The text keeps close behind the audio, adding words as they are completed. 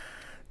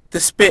the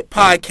Spit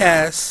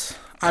Podcast.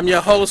 I'm your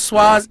host,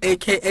 Swaz,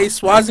 aka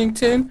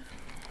Swazington.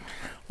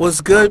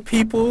 What's good,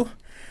 people?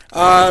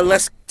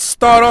 Let's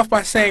start off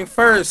by saying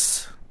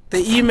first, the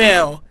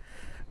email.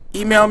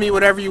 Email me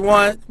whatever you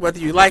want, whether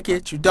you like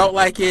it, you don't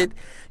like it,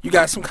 you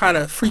got some kind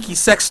of freaky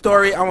sex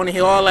story. I want to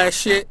hear all that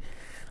shit.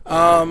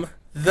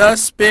 The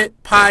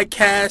Spit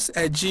Podcast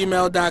at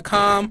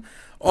gmail.com.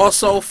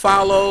 Also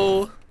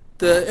follow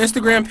the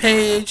Instagram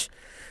page,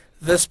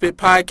 The Spit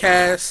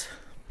Podcast,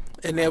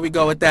 and there we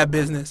go with that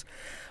business.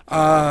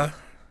 My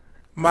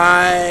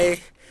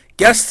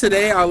guest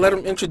today, I'll let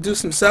him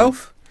introduce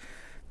himself.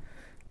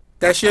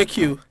 That's your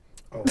cue.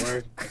 Oh,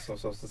 word? So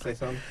supposed to say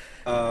something?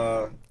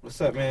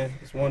 What's up, man?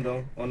 It's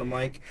Wando on the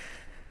mic.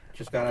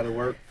 Just got out of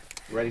work.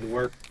 Ready to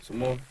work some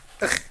more.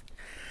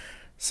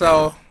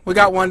 So, we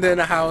got Wanda in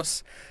the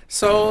house.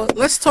 So,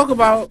 let's talk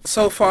about,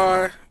 so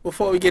far,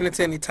 before we get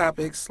into any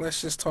topics,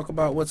 let's just talk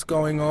about what's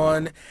going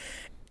on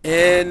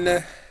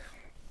in,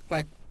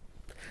 like,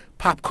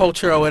 pop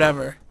culture or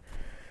whatever.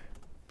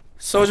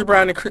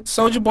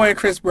 Soulja Boy and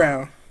Chris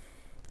Brown.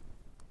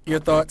 Your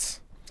thoughts?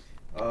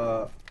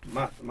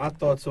 My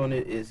thoughts on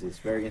it is it's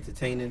very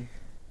entertaining.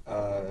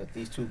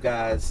 These two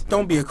guys.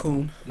 Don't be a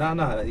coon.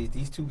 Nah.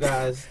 These two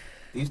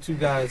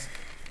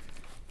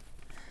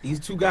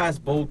guys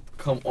both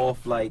come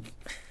off like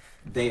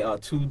they are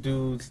two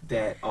dudes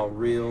that are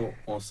real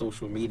on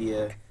social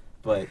media,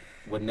 but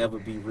would never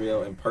be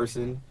real in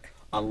person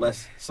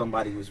unless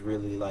somebody was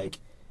really like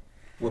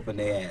whooping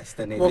their ass.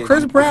 Well,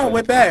 Chris Brown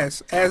whip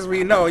ass, as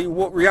we know. He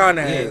whooped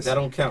Rihanna ass. Yeah, that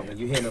don't count. When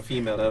you hit a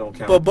female, that don't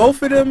count. But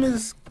both of them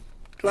is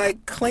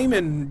like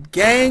claiming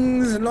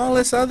gangs and all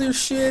this other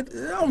shit.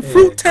 I'm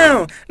Fruit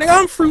Town.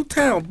 Nigga, I'm Fruit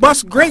Town.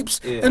 Bust grapes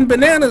and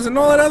bananas and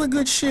all that other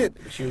good shit.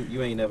 But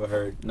you ain't never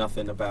heard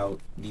nothing about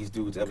these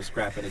dudes ever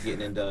scrapping or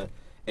getting into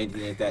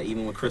anything like that.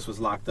 Even when Chris was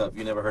locked up,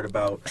 you never heard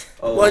about,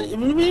 Well,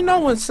 you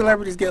know when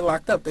celebrities get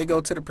locked up, they go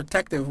to the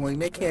protective wing.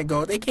 They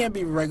can't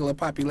be regular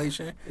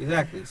population.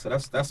 Exactly. So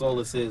that's all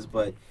this is.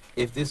 But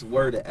if this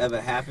were to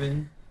ever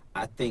happen,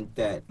 I think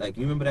that, like,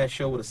 you remember that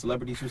show where the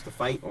celebrities used to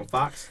fight on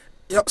Fox?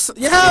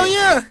 Hell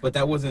yeah. But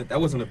that wasn't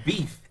a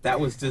beef. That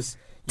was just,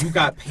 you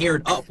got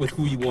paired up with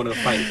who you wanted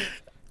to fight.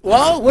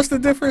 Well, what's the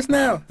difference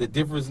now? The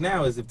difference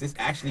now is if this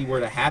actually were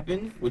to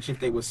happen, which if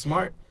they were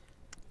smart,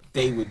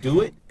 they would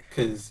do it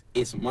because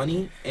it's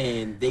money,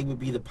 and they would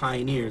be the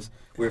pioneers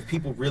where if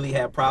people really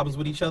had problems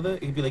with each other,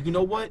 it'd be like, you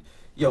know what?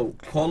 Yo,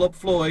 call up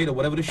Floyd or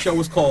whatever the show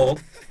is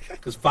called,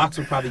 because Fox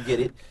would probably get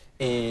it,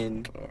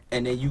 and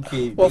then you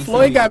could... Well,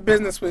 Floyd got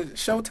business with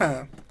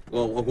Showtime.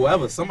 Well,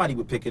 whoever, somebody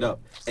would pick it up.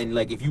 And,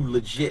 like, if you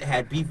legit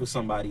had beef with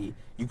somebody,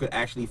 you could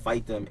actually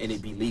fight them, and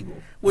it'd be legal.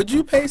 Would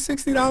you pay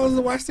 $60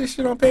 to watch this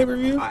shit on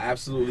pay-per-view? I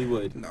absolutely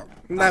would. No,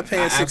 I'm not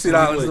paying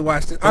 $60 to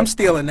watch this. I'm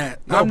stealing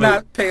that. No, I'm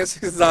not paying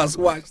 $60 to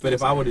watch this. But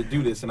if I were to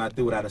do this and I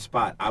threw it at a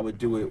spot, I would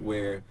do it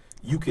where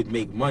you could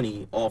make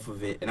money off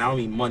of it. And I don't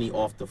mean money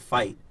off the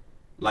fight.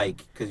 Like,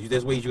 because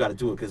there's ways you got to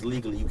do it, because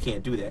legally you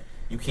can't do that.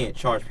 You can't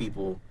charge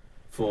people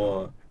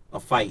for a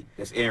fight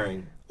that's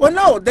airing. Well,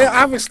 no, they're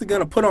obviously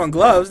going to put on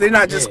gloves. They're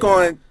not just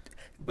going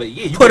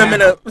to put them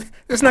in a...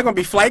 It's not going to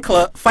be Fight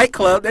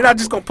Club. They're not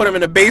just going to put them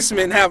in the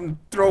basement and have them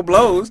throw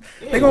blows.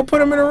 Yeah. They're going to put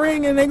them in a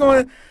ring and they're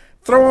going to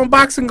throw on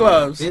boxing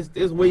gloves.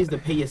 There's ways to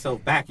pay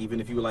yourself back, even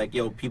if you were like,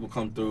 yo, people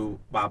come through,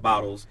 buy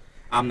bottles.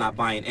 I'm not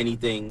buying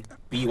anything.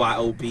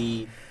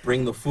 BYOB.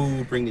 Bring the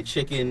food, bring the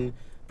chicken,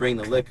 bring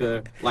the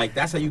liquor. Like,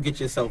 that's how you get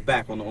yourself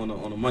back on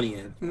the money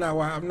end. No,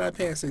 I'm not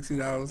paying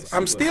 $60.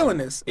 I'm stealing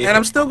this, and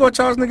I'm still gonna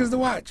charge niggas to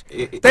watch.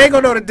 They ain't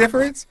gonna know the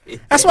difference.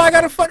 That's why I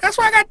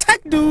got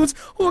tech dudes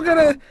who are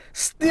gonna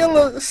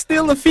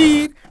steal a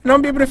feed, and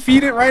I'm be able to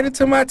feed it right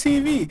into my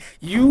TV.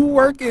 You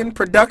work in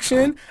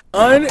production.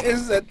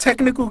 Is a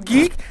technical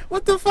geek.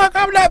 What the fuck?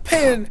 I'm not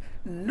paying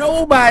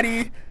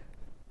nobody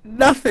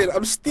nothing.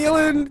 I'm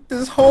stealing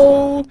this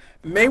whole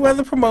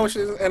Mayweather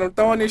Promotions, and I'm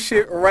throwing this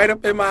shit right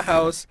up in my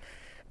house.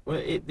 Well,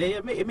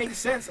 it makes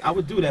sense. I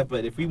would do that,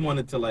 but if we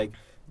wanted to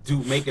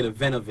make an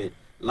event of it,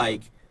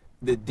 like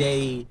the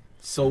day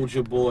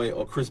Soulja Boy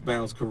or Chris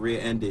Brown's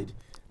career ended,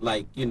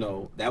 like, you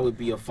know, that would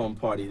be a fun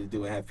party to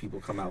do and have people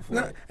come out for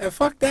it. And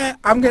fuck that,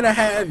 I'm gonna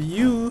have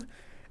you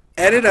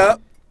edit up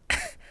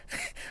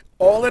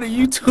all of the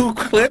YouTube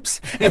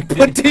clips and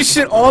put this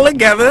shit all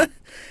together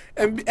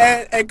and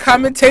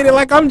commentate it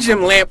like I'm Jim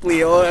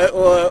Lampley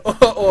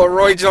or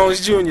Roy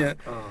Jones Jr.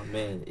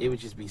 Man, it would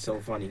just be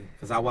so funny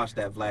because I watched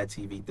that Vlad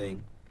TV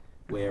thing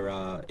where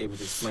it was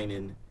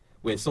explaining,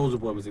 where Soulja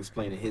Boy was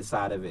explaining his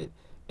side of it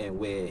and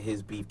where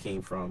his beef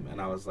came from,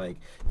 and I was like,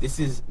 this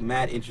is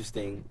mad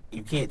interesting.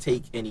 You can't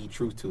take any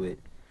truth to it,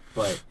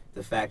 but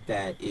the fact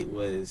that it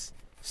was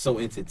so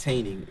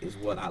entertaining is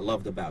what I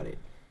loved about it,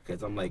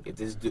 because I'm like, if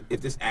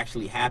this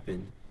actually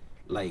happened,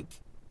 like,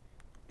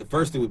 the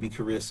first it would be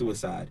career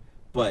suicide,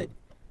 but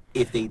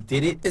if they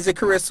did it, is it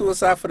career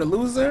suicide for the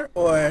loser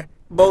or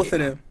both of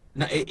them?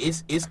 No,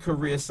 it's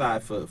career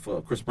side for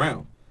Chris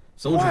Brown.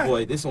 Soulja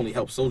Boy, this only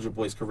helps Soulja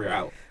Boy's career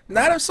out.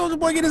 Not if Soulja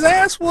Boy get his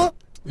ass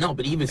whooped. No,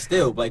 but even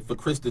still, like, for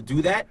Chris to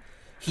do that,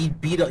 he's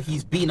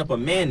beating up a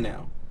man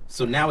now.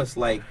 So now it's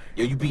like,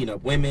 yo, you beating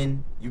up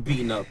women, you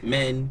beating up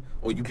men,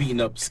 or you beating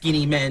up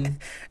skinny men.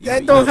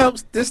 That don't help.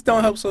 This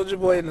don't help Soulja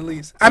Boy in the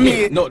least. I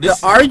mean, no, the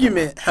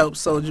argument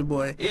helps Soulja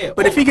Boy. Yeah,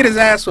 but if he get his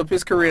ass whooped,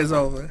 his career's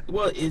over.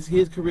 Well, his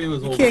career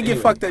was over. You can't get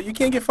fucked up. You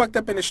can't get fucked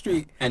up in the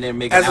street and then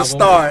make as an a album.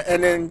 star,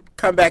 and then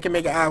come back and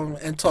make an album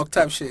and talk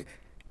tough shit.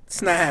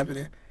 It's not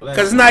happening. Well,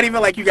 Because it's not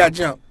even like you got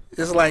jumped.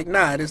 It's like,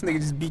 nah, this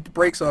nigga just beat the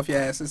brakes off your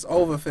ass. It's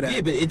over for that.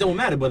 Yeah, but it don't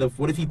matter. But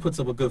what if he puts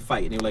up a good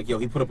fight and they're like, yo,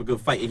 he put up a good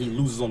fight and he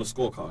loses on the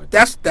scorecard?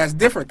 That's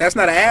different. That's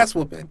not an ass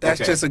whooping. That's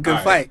just a good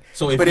fight.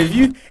 So if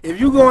you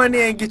go in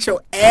there and get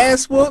your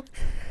ass whooped,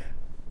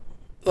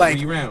 like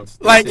 3 rounds.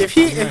 Like if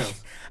he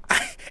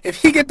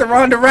get the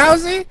Ronda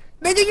Rousey,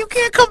 nigga, you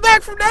can't come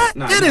back from that.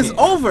 Nah, it is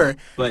over.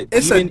 But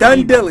it's a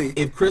done dilly.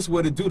 If Chris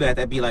were to do that,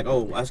 that'd be like,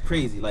 oh, that's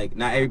crazy. Like,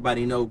 not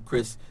everybody know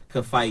Chris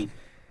could fight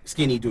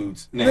skinny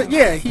dudes now.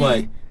 Yeah,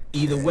 but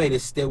either way,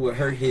 this still would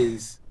hurt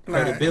his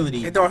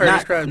credibility. It don't hurt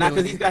his credibility. Not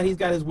because he's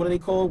got his, what are they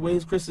called? What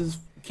is Chris's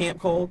camp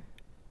called?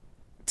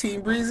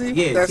 Team Breezy?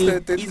 Yeah,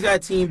 he's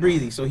got Team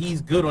Breezy, so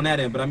he's good on that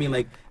end. But I mean,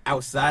 like,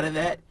 outside of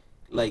that,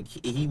 like,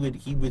 he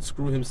would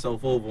screw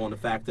himself over on the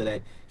fact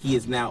that he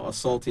has now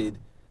assaulted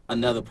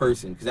another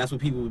person, because that's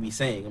what people would be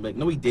saying. I'm like,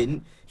 no, he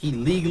didn't. He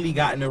legally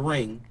got in the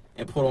ring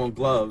and put on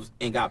gloves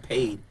and got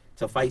paid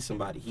to fight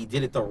somebody. He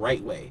did it the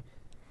right way.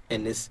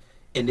 In this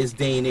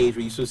day and age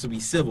where you're supposed to be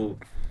civil,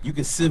 you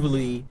can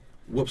civilly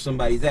whoop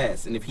somebody's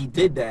ass. And if he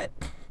did that,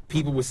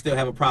 people would still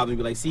have a problem.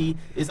 Be like, see,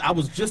 I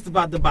was just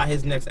about to buy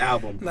his next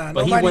album,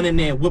 but he went in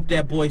there and whooped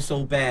that boy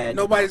so bad.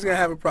 Nobody's gonna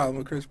have a problem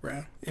with Chris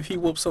Brown if he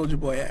whooped Soulja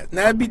Boy ass.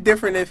 Now it'd be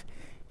different if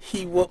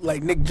he whooped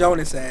like Nick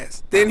Jonas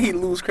ass. Then he'd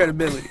lose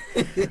credibility.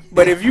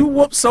 But if you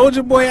whoop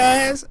Soulja Boy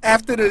ass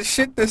after the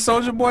shit that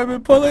Soulja Boy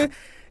been pulling,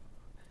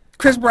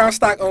 Chris Brown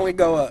stock only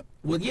go up.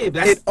 Well, yeah,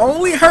 it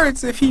only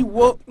hurts if he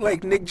whoop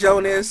like Nick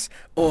Jonas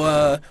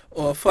or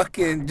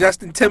fucking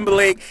Justin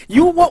Timberlake.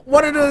 You whoop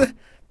one of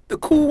the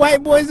cool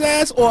white boys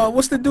ass, or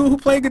what's the dude who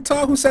played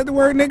guitar who said the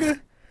word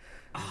nigga?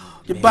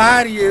 Oh, your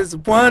body is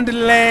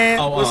Wonderland.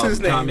 What's his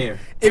name? John Mayer.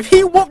 If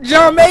he whooped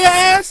John Mayer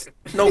ass,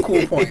 no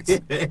cool points.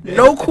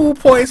 No cool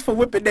points for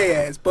whipping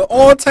their ass, but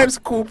all types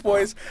of cool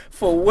points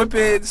for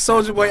whipping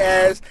Soulja Boy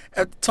ass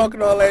after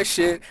talking all that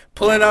shit,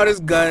 pulling out his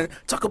gun,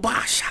 talking about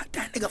I shot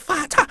that nigga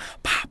 5 times,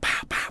 pow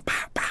pow pow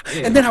pow pow,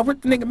 and then I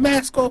ripped the nigga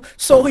mask off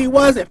so he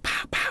wasn't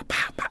pow pow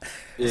pow pow.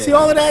 Yeah. See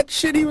all of that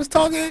shit he was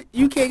talking?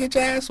 You can't get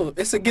your ass whooped.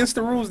 It's against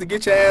the rules to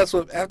get your ass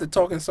whooped after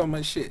talking so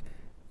much shit.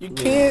 You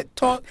can't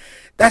talk.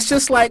 That's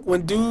just like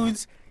when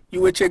dudes,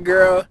 you with your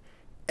girl,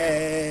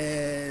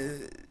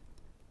 and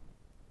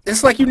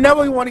it's like you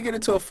never want to get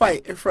into a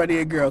fight in front of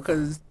your girl,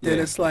 because then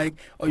it's like,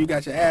 oh, you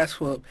got your ass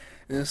whooped,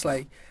 and it's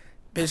like,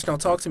 bitch, don't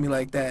talk to me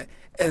like that.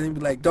 And then be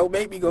like, don't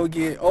make me go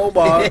get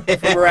Omar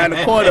from around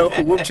the corner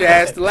who whooped your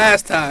ass the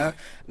last time.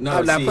 No,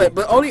 I'm not playing.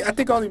 But I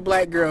think only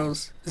black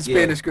girls,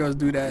 Spanish girls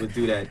do that. Would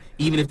do that.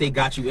 Even if they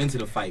got you into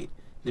the fight.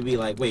 They'd be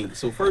like, wait,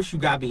 so first you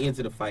got me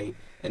into the fight,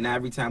 and now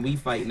every time we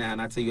fight now, and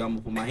I tell you I'm going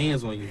to put my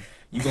hands on you,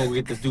 you going to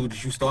get this dude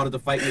that you started the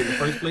fight with in the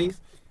first place?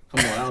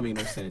 Come on, that don't make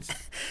no sense.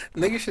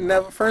 Niggas should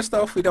never, first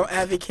off, we don't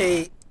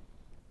advocate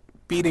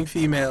beating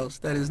females.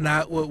 That is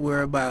not what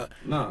we're about.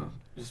 No.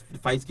 Just the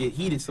fights get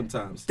heated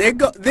sometimes.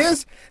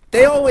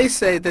 They always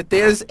say that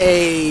there's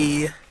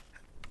a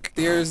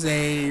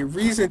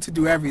reason to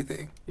do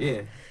everything.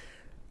 Yeah.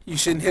 You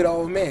shouldn't hit an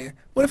old man.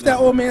 What if that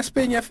old man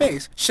spit in your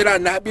face? Should I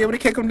not be able to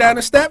kick him down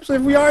the steps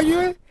if we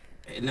arguing?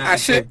 I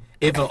should.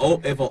 If an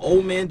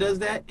old man does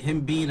that,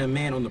 him being a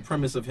man on the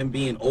premise of him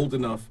being old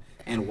enough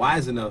and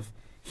wise enough,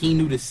 he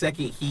knew the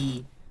second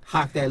he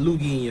hocked that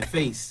loogie in your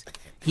face,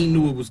 he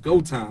knew it was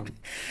go time.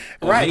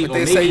 Right, but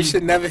they say you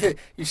should never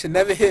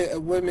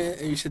hit women,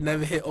 and you should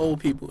never hit old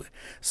people.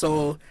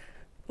 So,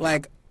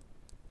 like,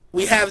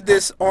 we have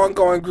this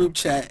ongoing group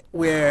chat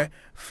where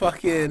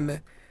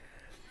fucking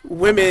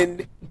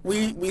women,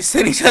 we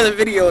send each other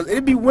videos.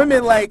 It'd be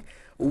women like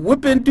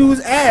whipping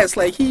dude's ass,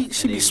 like she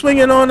be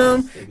swinging on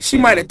him. She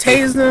might have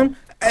tased him.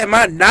 Am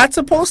I not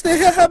supposed to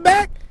hit her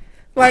back?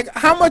 Like,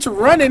 how much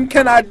running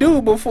can I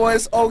do before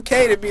it's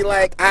okay to be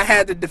like, I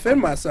had to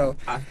defend myself?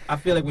 I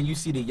feel like when you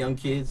see the young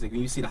kids, like when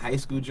you see the high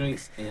school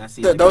joints, and I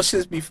see those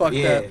shits be fucked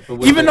up.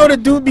 Even though the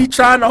dude be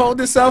trying to hold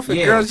himself and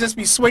girls just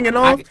be swinging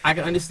off. I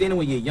can understand it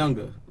when you're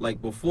younger.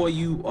 Like, before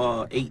you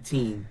are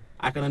 18,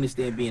 I can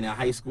understand being in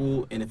high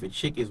school, and if a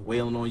chick is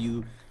wailing on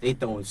you, they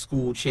throwing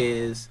school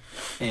chairs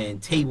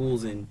and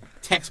tables and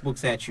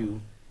textbooks at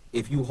you.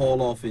 If you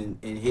haul off and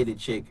hit a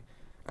chick,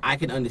 I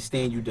can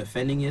understand you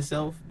defending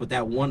yourself, but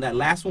that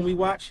last one we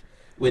watched,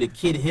 where the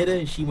kid hit her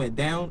and she went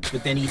down,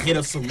 but then he hit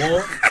her some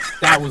more,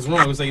 that was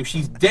wrong. It was like, if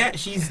she's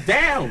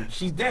down.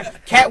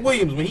 Cat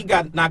Williams, when he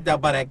got knocked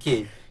out by that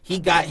kid, he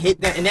got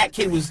hit down, and that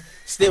kid was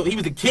he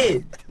was a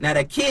kid. Now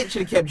that kid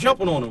should have kept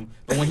jumping on him,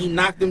 but when he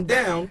knocked him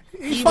down,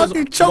 he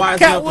fucking choked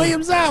Cat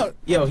Williams out.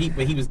 Yo,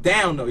 but he was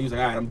down though. He was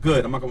like, all right, I'm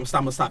good. I'm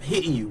gonna stop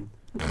hitting you,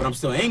 but I'm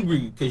still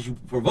angry because you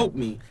provoked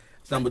me.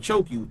 So I'm gonna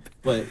choke you.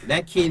 But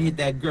that kid hit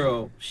that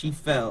girl, she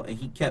fell, and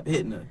he kept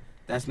hitting her.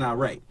 That's not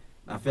right.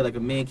 I feel like a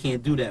man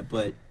can't do that,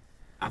 but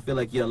I feel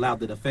like you're allowed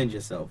to defend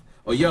yourself,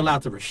 or you're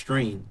allowed to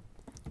restrain.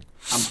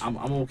 I'm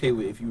okay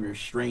with if you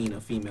restrain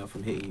a female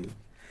from hitting you,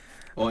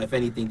 or if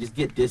anything, just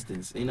get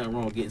distance. Ain't nothing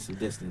wrong with getting some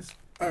distance.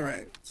 All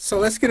right. So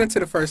let's get into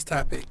the first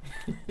topic.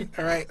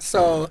 All right.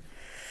 So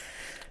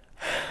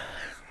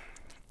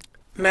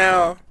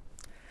now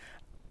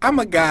I'm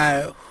a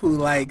guy who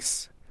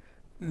likes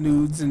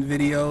nudes and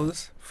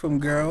videos from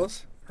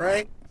girls,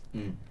 right?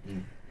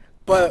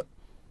 But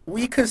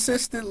we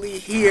consistently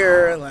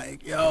hear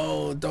like,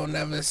 yo, don't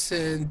ever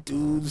send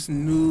dudes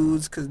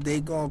nudes because they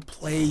gonna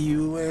play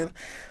you and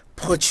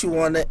put you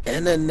on the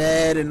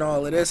internet and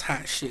all of this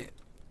hot shit,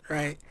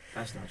 right?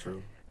 That's not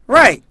true.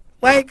 Right.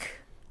 Like,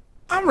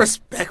 I'm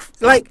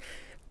respectful. Like,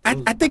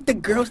 I think the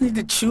girls need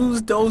to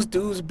choose those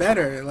dudes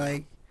better.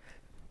 Like,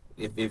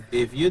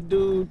 if your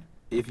dude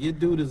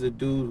is a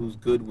dude who's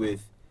good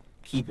with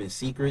keeping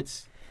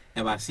secrets,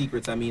 and by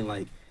secrets I mean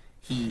like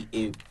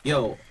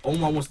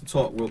Omar wants to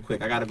talk real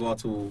quick. I gotta go out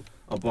to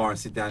a bar and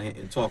sit down here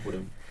and talk with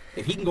him.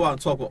 If he can go out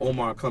and talk with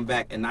Omar and come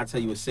back and not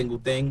tell you a single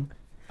thing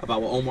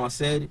about what Omar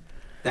said,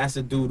 that's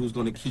a dude who's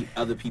gonna keep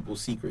other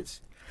people's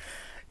secrets.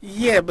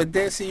 yeah, but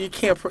then see, you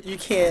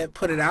can't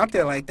put it out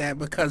there like that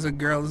because a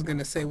girl is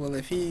gonna say, well,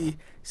 if he's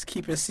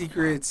keeping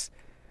secrets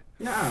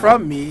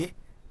from me,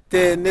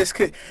 then this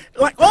could,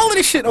 like, all of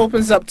this shit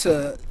opens up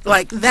to,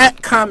 like,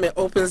 that comment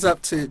opens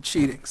up to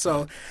cheating.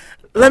 So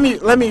let me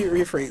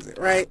rephrase it,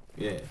 right?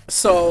 Yeah.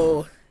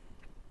 So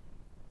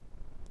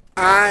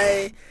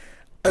I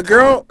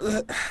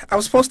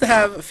was supposed to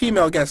have a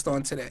female guest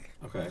on today.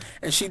 Okay.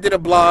 And she did a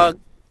blog.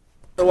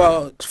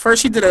 Well,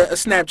 first she did a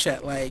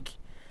Snapchat like,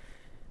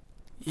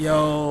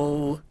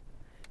 yo,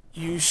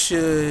 you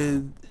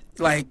should,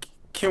 like,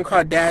 Kim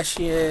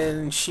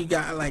Kardashian, she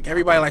got, like,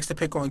 everybody likes to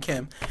pick on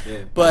Kim.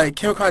 Yeah. But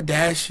Kim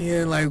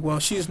Kardashian, like, well,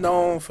 she's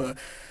known for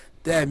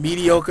that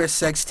mediocre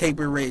sex tape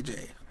with Ray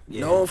J.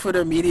 Yeah. Known for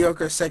the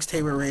mediocre sex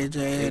tape with Ray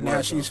J, and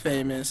now she's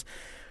famous.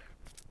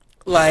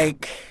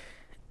 Like,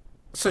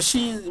 so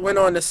she went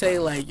on to say,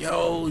 like,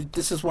 yo,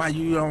 this is why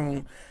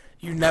you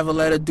never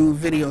let a dude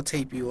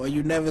videotape you, or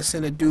you never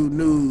send a dude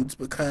nudes,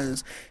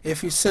 because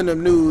if you send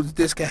him nudes,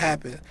 this could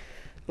happen.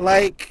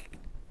 Like,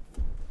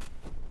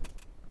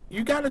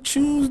 you gotta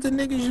choose the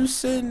niggas you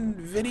send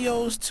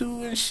videos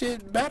to and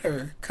shit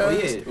better. Oh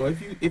yeah, or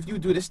if you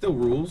do, there's still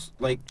rules.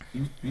 Like,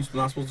 you're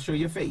not supposed to show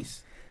your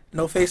face.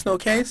 No face, no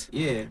case?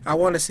 Yeah. I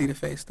want to see the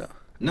face, though.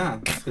 Nah,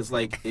 because,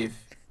 like, if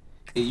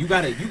you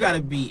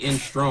gotta be in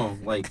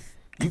strong. Like,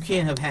 you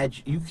can't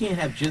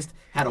have just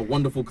had a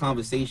wonderful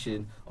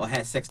conversation or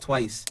had sex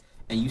twice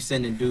and you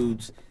sending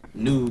dudes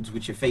nudes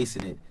with your face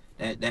in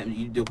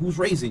it. Who's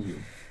raising you?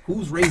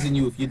 Who's raising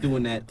you if you're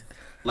doing that,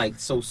 like,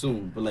 so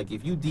soon? But, like,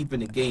 if you deep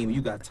in the game,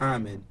 you got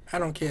time in. I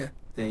don't care.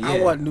 Then, yeah. I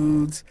want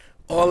nudes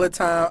all the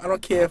time. I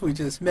don't care if we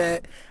just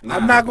met. Nah.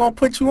 I'm not gonna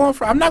put you on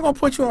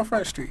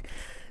Front Street.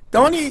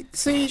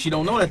 See, she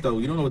don't know that though.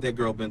 You don't know what that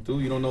girl been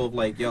through. You don't know if,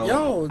 like,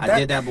 I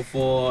did that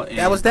before. And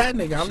that was that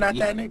nigga. I'm not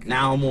that nigga.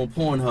 Now I'm on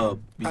Pornhub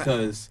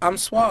because I'm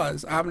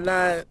Swaz. I'm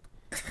not.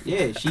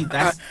 Yeah,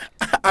 that's.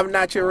 I'm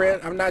not your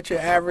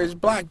average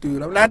black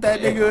dude. I'm not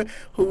that nigga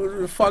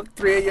who fucked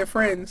 3 of your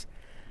friends.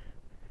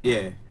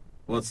 Yeah,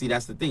 well, see,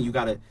 that's the thing. You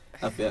gotta.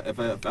 I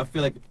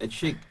feel like a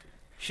chick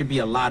should be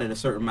allotted a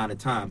certain amount of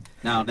time.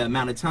 Now, that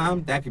amount of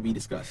time that could be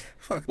discussed.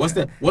 What's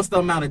the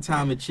amount of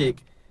time a chick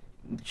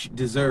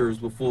deserves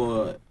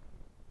before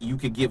you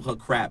could give her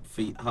crap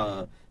for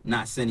her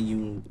not sending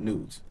you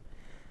nudes?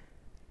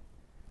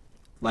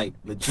 Like,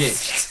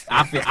 legit.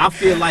 I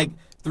feel like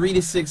 3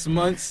 to 6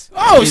 months.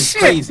 Oh is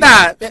shit! Crazy.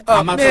 Nah,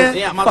 I'm not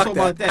talking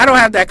about that. I don't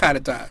have that kind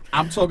of time.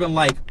 I'm talking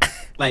like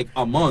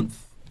a month.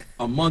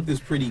 A month is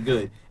pretty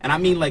good, and I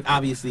mean, like,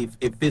 obviously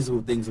if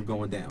physical things are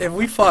going down. If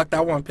we fucked, I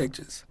want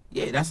pictures.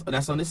 Yeah,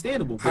 that's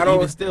understandable. But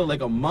even still,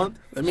 like, a month.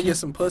 Let me get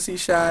some pussy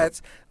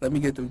shots. Let me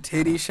get them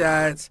titty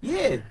shots.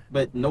 Yeah,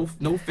 but no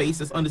face.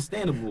 That's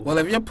understandable. Well,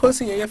 if your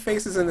pussy and your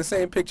face is in the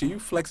same picture, you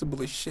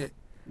flexible as shit.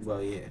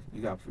 Well, yeah,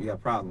 you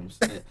got problems,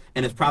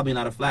 and it's probably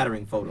not a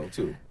flattering photo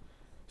too.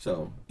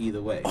 So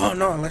either way. Oh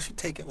no, unless you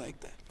take it like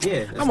that.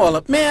 Yeah, I'm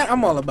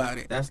all about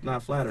it. That's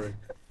not flattering.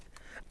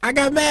 I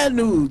got mad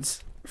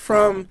nudes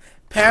from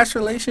past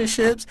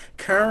relationships,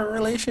 current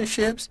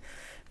relationships,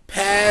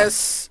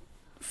 past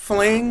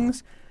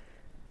flings.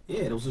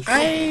 Yeah, those are.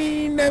 I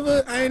ain't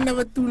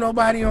never threw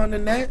nobody on the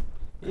net.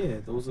 Yeah,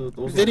 those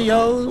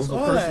videos, those are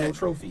all personal that.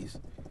 trophies.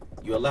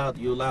 You're allowed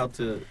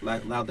to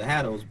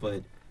have those,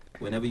 but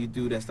whenever you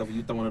do that stuff,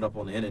 you throwing it up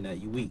on the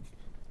internet, you weak.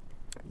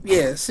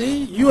 Yeah,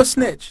 see, you a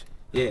snitch.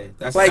 Yeah,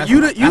 that's like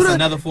that's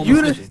another form of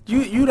snitching.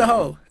 You the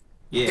hoe.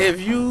 Yeah.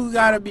 If you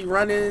gotta be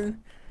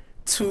running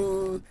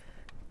to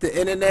the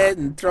internet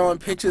and throwing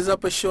pictures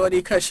up of shorty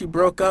because she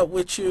broke up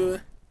with you,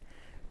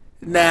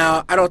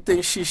 now I don't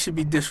think she should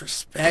be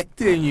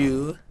disrespecting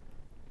you.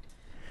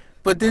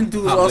 But then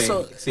dudes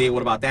also see,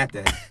 what about that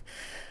then?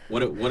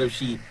 What if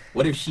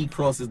she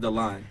crosses the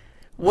line?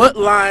 What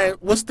line?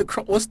 What's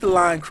the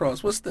line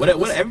cross?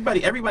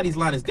 Everybody's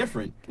line is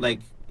different. Like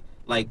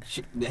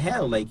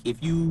hell, like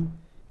if you,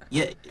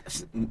 yeah,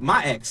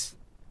 my ex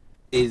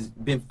is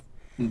been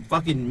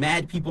fucking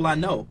mad people I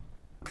know.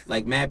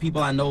 Like, mad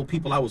people I know,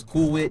 people I was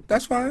cool with.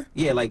 That's fine.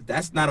 Yeah, like,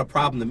 that's not a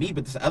problem to me.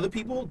 But to other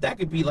people, that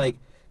could be like,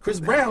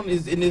 Chris Brown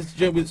is in this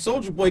gym with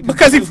Soldier Boy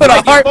because he was put a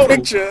liking heart photos.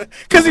 picture.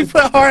 Because he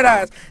put hard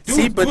eyes.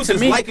 See, Dude but was to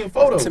just me, liking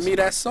photos. to me,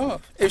 that's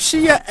soft. If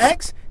she your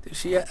ex, then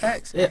she your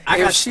ex. Yeah,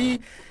 if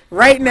she,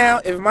 right now,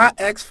 if my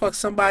ex fucks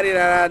somebody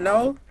that I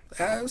know,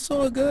 that's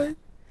all good.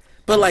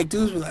 But like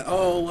dudes be like,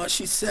 oh, well,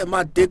 she said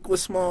my dick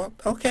was small.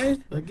 Okay,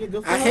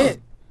 I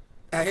hit.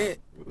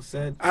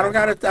 Said, I don't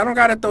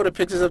gotta throw the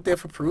pictures up there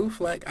for proof.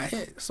 Like I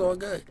hit. It's all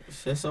good.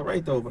 That's all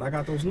right though. But I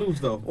got those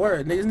nudes though.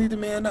 Word, niggas need to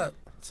man up.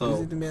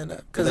 So need to man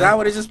up. Because I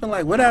would have just been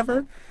like,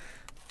 whatever.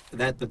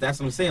 That's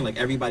what I'm saying. Like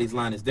everybody's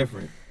line is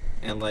different,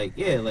 and like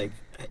yeah, like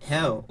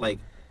hell, like,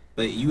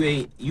 but you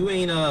ain't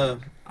I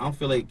don't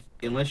feel like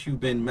unless you've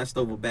been messed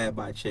over bad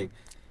by a chick,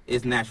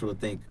 it's natural to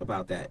think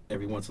about that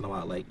every once in a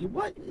while. Like,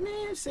 what,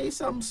 man, say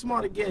something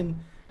smart again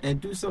and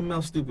do something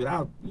else stupid.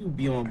 You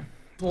be on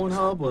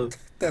Pornhub or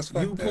that's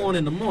you porn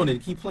in the morning.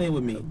 Keep playing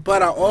with me.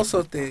 But I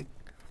also think,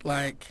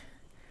 like,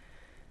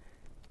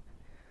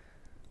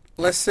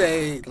 let's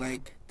say,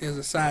 like, there's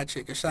a side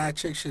chick. A side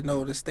chick should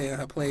know to stay in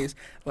her place.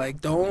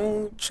 Like,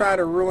 don't try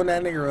to ruin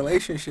that nigga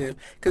relationship.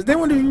 Because then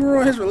when you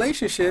ruin his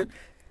relationship,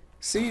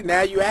 see,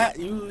 now you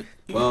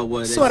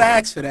sort of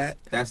ask for that.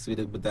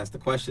 But that's the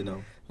question,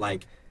 though.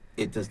 Like,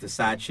 does the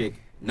side chick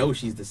know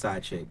she's the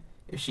side chick?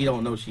 If she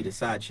don't know she the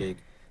side chick,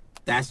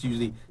 that's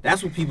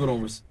what people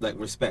don't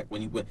respect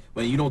when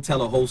you don't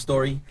tell a whole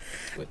story.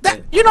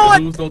 You know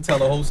what? Don't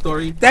tell a whole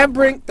story. That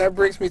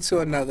brings me to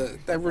another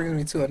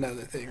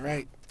thing,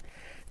 right?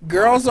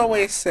 Girls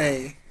always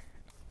say,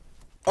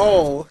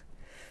 "Oh,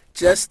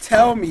 just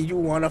tell me you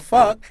want to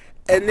fuck,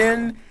 and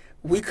then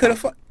we could have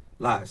fucked."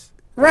 Lies.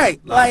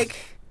 Right. Lies.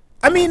 Like,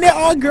 I mean, there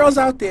are girls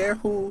out there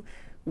who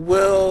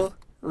will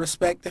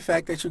respect the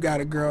fact that you got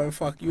a girl and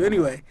fuck you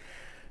anyway.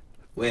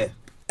 Where?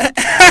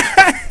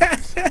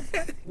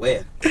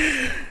 Where?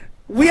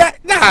 We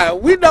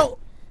don't. All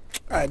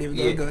right, there we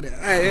go. Go there.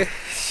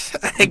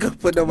 I ain't gonna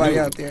put nobody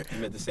out there.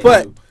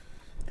 But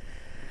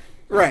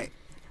right,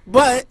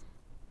 but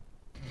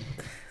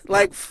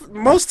like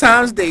most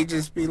times they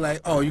just be like,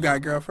 "Oh, you got a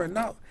girlfriend?"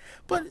 No,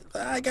 but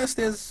I guess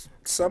there's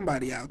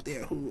somebody out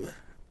there who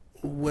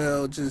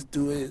will just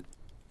do it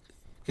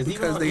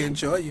because they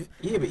enjoy you.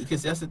 Yeah, but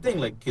because that's the thing.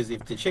 Like, because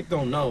if the chick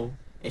don't know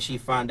and she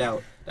find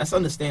out, that's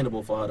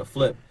understandable for her to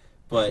flip.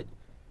 But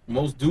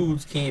most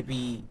dudes can't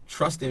be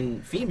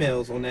trusting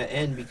females on that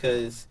end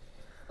because,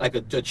 like,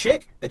 a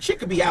chick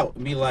could be out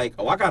and be like,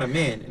 "Oh, I got a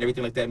man," and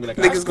everything like that. And be like,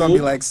 niggas gonna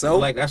be like, "So?"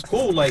 Like, that's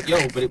cool. Like,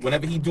 yo, but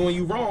whenever he doing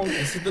you wrong,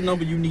 this is the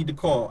number you need to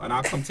call, and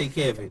I'll come take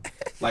care of it.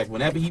 Like,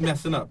 whenever he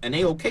messing up, and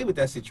they okay with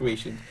that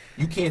situation,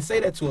 you can't say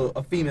that to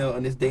a female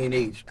in this day and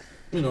age.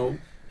 You know,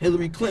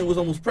 Hillary Clinton was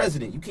almost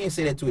president. You can't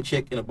say that to a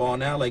chick in a bar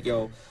now. Like,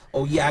 yo,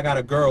 oh yeah, I got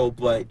a girl,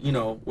 but you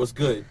know what's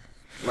good.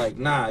 Like,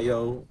 nah,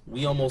 yo,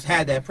 we almost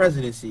had that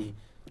presidency.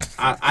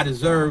 I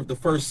deserve the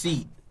first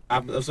seat. I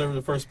deserve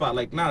the first spot.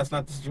 Like, nah, that's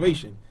not the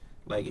situation.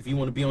 Like, if you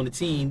want to be on the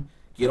team,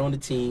 get on the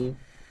team,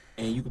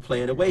 and you can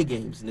play in away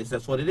games, and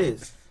that's what it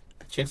is.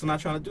 Chicks are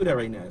not trying to do that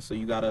right now, so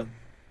you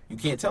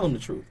can't tell them the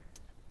truth.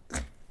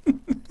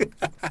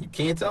 You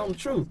can't tell them the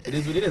truth. It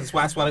is what it is.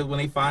 That's why when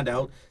they find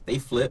out, they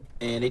flip,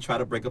 and they try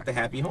to break up the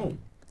happy home.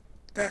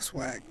 That's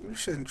whack. You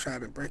shouldn't try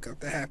to break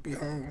up the happy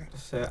home.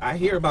 So I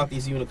hear about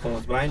these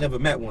unicorns, but I ain't never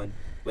met one.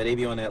 But they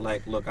be on that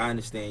like, look, I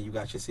understand you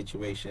got your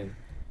situation,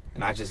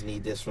 and I just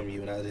need this from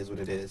you, and that is what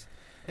it is.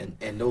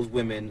 And those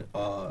women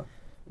are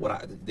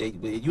they're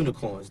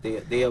unicorns.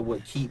 They are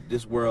what keep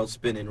this world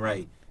spinning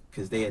right,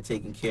 because they are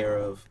taking care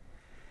of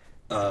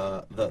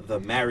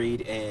the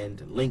married and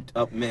linked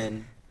up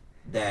men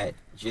that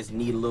just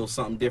need a little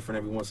something different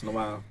every once in a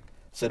while,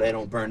 so they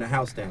don't burn the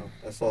house down.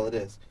 That's all it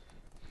is.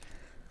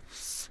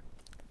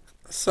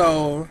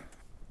 So,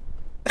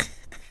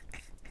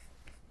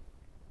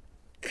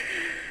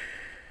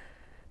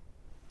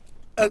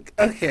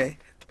 okay,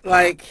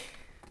 like,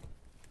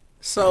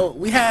 so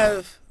we're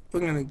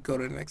going to go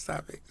to the next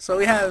topic. So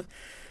we have,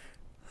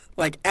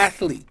 like,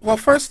 athletes. Well,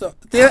 first off,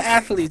 there are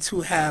athletes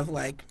who have,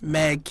 like,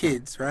 mad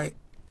kids, right?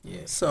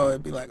 Yeah. So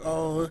it'd be like,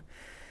 oh,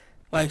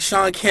 like,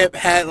 Sean Kemp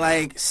had,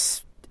 like,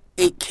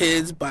 8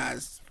 kids by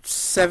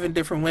 7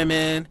 different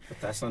women.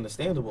 But that's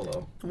understandable,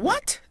 though.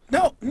 What?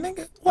 No,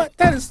 nigga, what?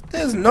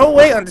 There's no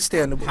way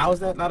understandable. How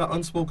is that not an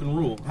unspoken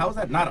rule? How is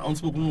that not an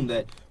unspoken rule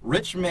that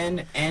rich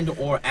men and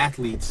or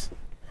athletes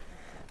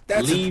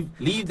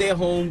leave their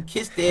home,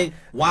 kiss their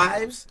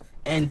wives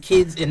and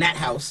kids in that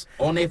house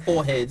on their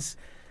foreheads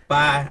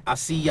by, I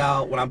see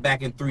y'all when I'm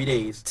back in 3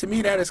 days. To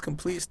me, that is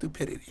complete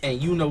stupidity.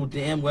 And you know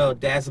damn well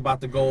dad's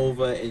about to go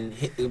over and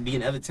be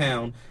in another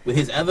town with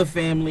his other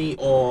family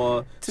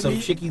or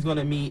some chick he's going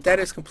to meet. That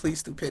is complete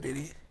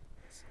stupidity.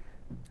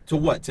 To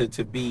what?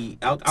 To be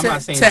out? I'm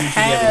not saying to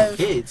have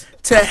kids.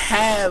 To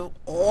have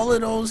all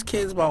of those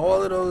kids by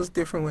all of those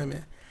different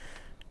women.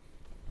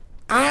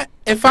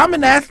 If I'm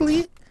an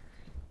athlete,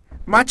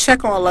 my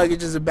check-on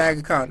luggage is a bag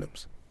of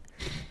condoms.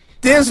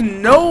 There's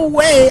no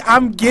way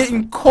I'm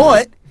getting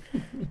caught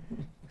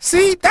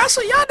See, that's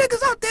what y'all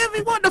niggas out there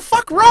be wanting to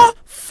fuck raw.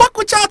 Fuck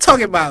what y'all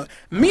talking about.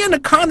 Me and the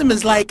condom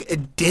is like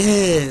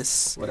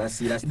this. Well, that's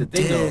the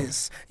thing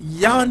This.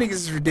 Y'all niggas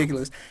is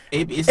ridiculous.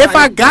 It's If not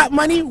I even- got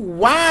money,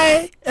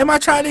 why am I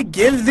trying to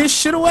give this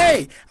shit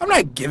away? I'm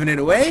not giving it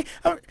away.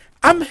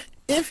 I'm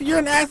if you're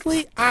an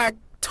athlete, I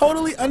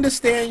totally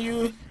understand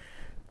you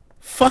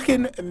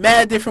fucking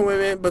mad different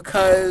women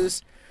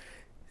because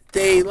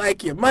they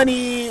like your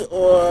money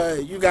or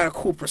you got a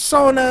cool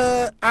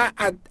persona.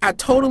 I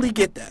totally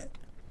get that.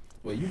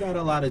 well, you got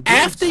a lot of dudes.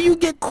 After you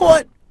get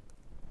caught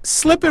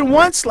slipping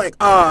once, like,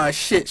 oh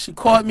shit, she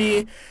caught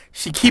me,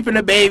 she keeping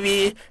a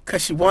baby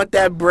because she want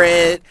that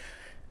bread,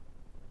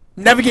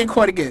 never getting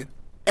caught again.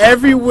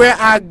 Everywhere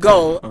I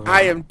go,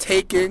 I am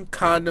taking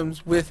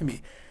condoms with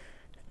me.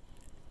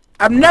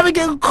 I'm never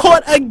getting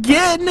caught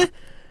again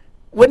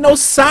with no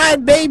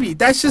side baby.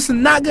 That's just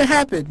not gonna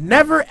happen.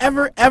 Never,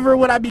 ever, ever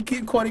would I be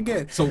getting caught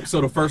again. So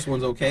the first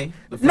one's okay.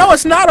 No,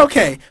 it's not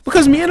okay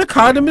because me and a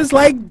condom is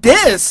like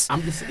this.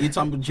 You're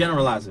talking about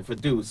generalizing for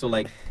dudes. So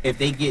like if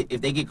they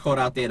get caught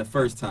out there the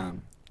first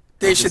time,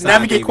 They with the should side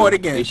never get baby, caught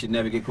again. They should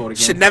never get caught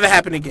again. Should never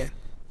happen again.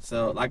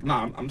 So like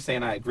no, I'm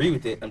saying I agree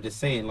with it. I'm just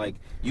saying like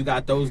you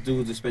got those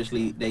dudes,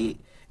 especially and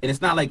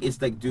it's not like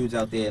it's like dudes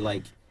out there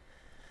like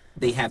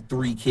they have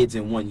 3 kids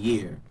in 1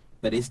 year.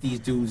 But it's these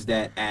dudes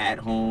that are at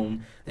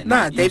home.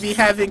 Nah, they be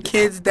having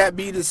kids that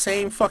be the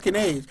same fucking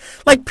age.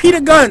 Like Peter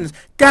Guns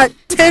got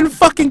 10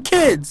 fucking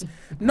kids.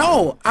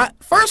 No,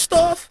 first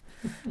off,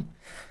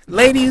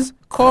 ladies,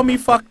 call me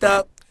fucked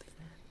up.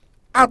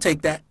 I'll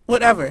take that.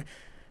 Whatever.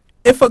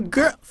 If a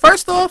girl,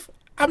 first off,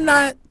 I'm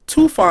not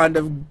too fond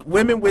of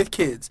women with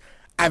kids.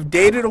 I've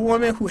dated a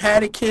woman who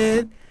had a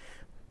kid.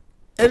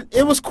 And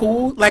it was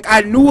cool. Like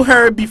I knew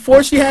her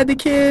before she had the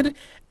kid.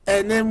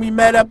 And then we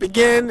met up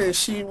again, and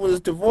she was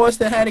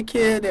divorced and had a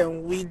kid,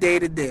 and we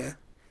dated there.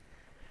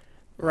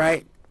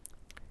 Right?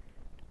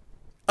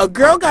 A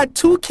girl got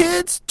 2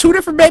 kids, 2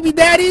 different baby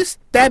daddies.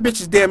 That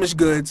bitch is damaged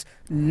goods.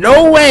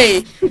 No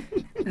way,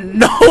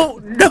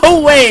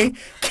 no way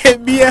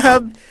can me and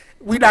her.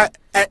 We not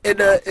in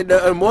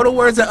the immortal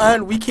words of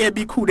Un. We can't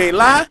be coup de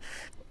la.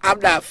 I'm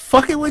not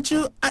fucking with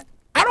you. I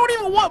don't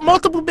even want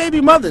multiple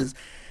baby mothers.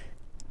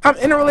 I'm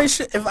in a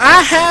relationship. If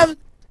I have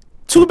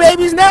 2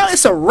 babies now,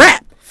 it's a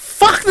wrap.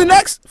 Fuck the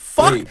next.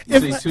 Fuck. Wait,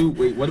 you say 2?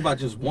 Wait, what about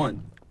just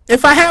 1?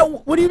 If I had,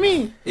 what do you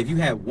mean? If you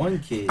had 1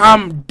 kid,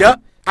 I'm Yeah.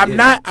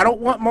 not. I don't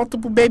want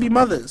multiple baby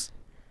mothers.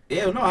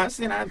 yeah, no,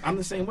 I'm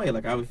the same way.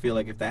 Like I would feel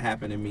like if that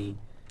happened to me,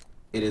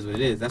 it is what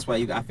it is. That's why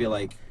I feel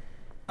like,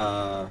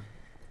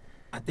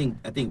 I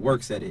think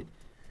Work said it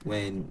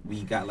when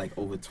we got like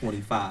over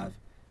 25,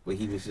 where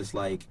he was just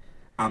like,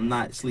 I'm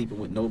not sleeping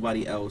with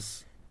nobody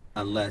else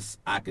unless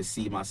I could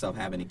see myself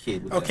having a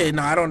kid with them. Okay,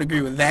 no, I don't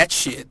agree with that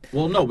shit.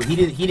 Well, no, but he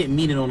didn't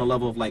mean it on a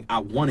level of like I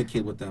want a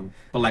kid with them,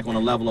 but like on a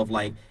level of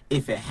like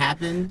if it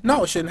happened,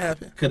 No, it shouldn't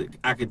happen.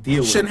 I could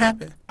deal with Shouldn't it.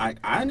 happen.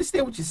 I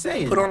understand what you're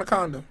saying. Put on a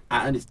condom.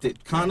 I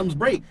understand. Condoms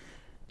break.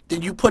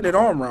 Then you putting it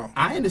on wrong.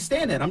 I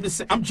understand that.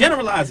 I'm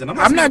generalizing. I'm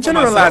I'm not speaking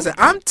for generalizing.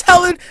 myself. I'm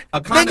telling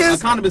A condom niggas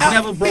has out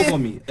never broke here-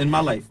 on me in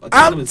my life. A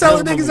condom I'm has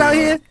telling never niggas broke out on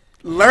me in my here,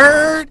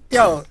 learn,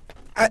 yo.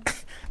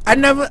 I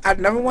never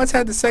once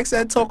had the sex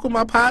ed talk with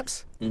my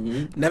pops.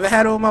 life. Never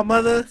had it with my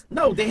mother.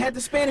 No, they had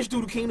the Spanish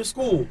dude who came to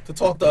school to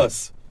talk to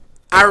us.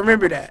 I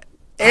remember that.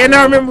 And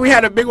I remember we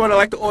had a big one at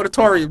like the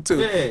auditorium too.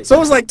 Yeah. So it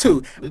was like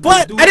 2. The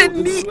But dude, I didn't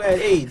the dude need. who had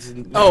AIDS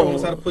and Oh. told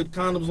us how to put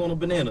condoms on a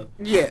banana.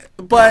 Yeah,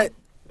 but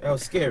That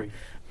was scary.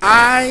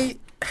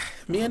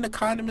 me and the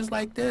condom is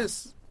like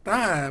this.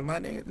 Nah, my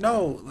nigga.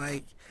 No,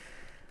 like,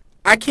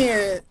 I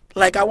can't.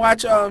 Like, I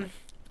watch. Y'all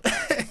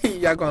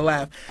gonna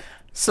laugh.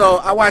 So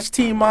I watch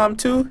Teen Mom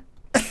 2,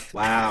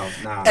 Wow.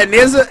 Nah. and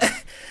there's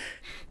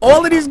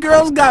all of these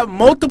girls got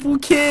multiple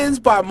kids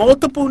by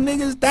multiple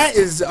niggas. That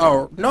is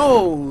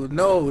no,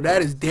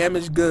 that is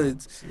damaged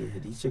goods. Yeah,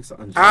 these chicks are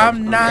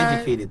I'm not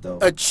uneducated though.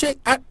 a chick.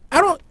 I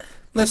don't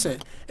listen.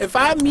 If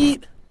I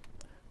meet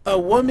a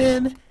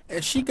woman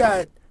and she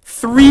got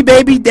 3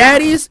 baby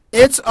daddies,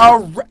 it's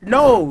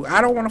no.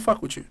 I don't want to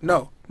fuck with you.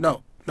 No.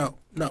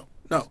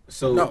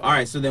 So no. all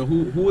right. So then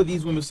who are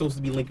these women supposed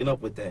to be linking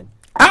up with then?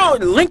 I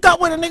don't link up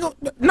with a nigga.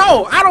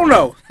 No, I don't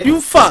know.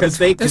 You fucked.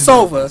 It's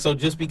over. So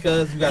just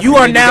because you got You three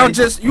are baby now daddies,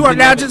 just- you can are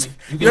now never- just- you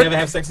can you're- never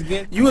have sex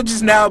again. You are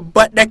just now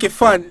butt naked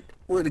fun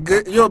with a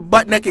good. You're a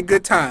butt naked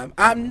good time.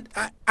 I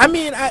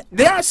mean,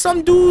 there are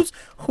some dudes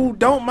who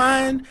don't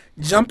mind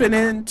jumping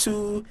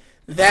into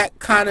that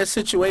kind of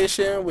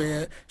situation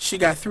where she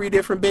got 3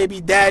 different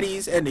baby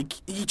daddies and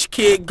each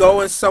kid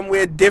going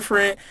somewhere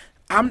different.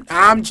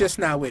 I'm just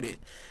not with it.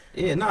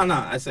 Yeah, no.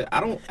 I said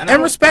I don't.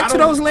 And respect to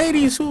those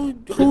ladies who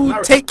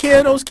Not- take care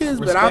of those kids,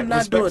 but I'm not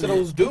respect doing to it.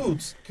 those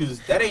dudes because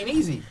that ain't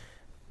easy.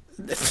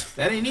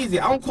 That ain't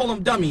easy. I don't call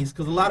them dummies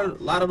because a lot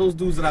of those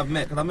dudes that I've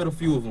met, because I met a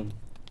few of them.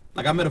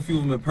 Like I met a few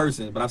of them in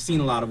person, but I've seen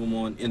a lot of them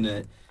on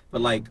internet. But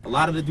like a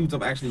lot of the dudes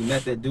I've actually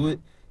met that do it,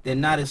 they're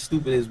not as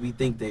stupid as we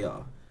think they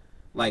are.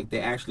 Like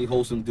they're actually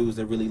wholesome dudes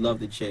that really love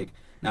the chick.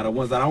 Now the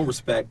ones that I don't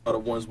respect are the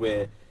ones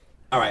where,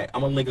 all right, I'm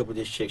gonna link up with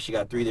this chick. She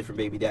got 3 different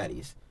baby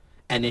daddies,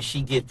 and then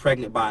she gets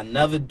pregnant by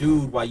another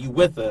dude while you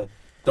with her,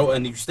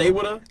 and you stay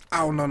with her. I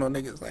don't know no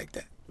niggas like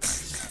that.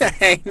 I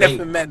ain't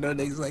never met no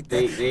niggas like that.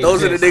 They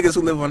those exist. are the niggas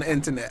who live on the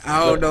internet.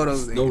 I don't know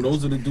those niggas. No,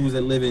 those are the dudes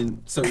that live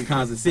in certain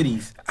kinds of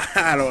cities.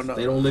 I don't know.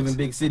 They don't live in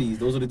big cities.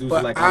 Those are the dudes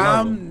who like.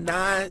 I'm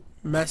not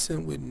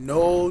messing with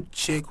no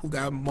chick who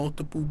got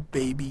multiple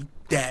baby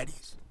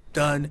daddies.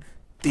 Done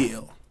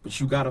deal. But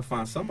you gotta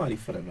find somebody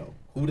for them though.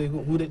 Who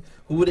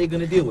are they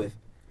gonna deal with?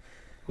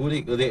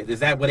 Is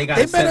that what they got?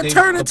 They better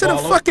turn into the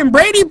fucking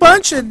Brady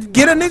Bunch and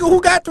get a nigga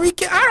who got 3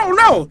 kids. I don't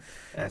know.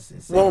 That's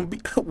insane.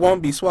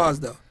 Won't be Swaz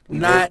though.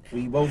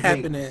 We both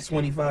happening. Make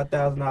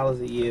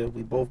 $25,000 a year.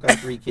 We both got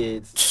 3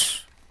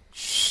 kids.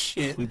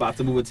 Shit. We about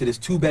to move into this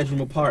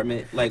 2-bedroom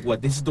apartment. Like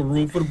what? This is the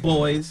room for the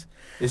boys.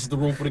 This is the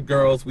room for the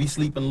girls. We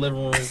sleep in the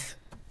living room.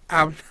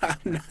 I'm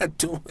not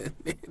doing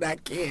it.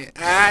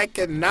 I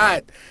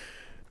cannot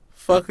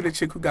fuck with a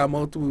chick who got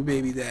multiple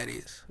baby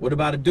daddies. What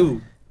about a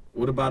dude?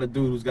 What about a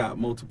dude who's got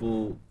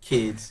multiple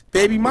kids?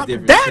 Baby mom. That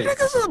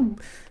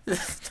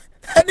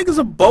nigga's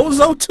a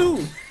bozo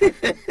too.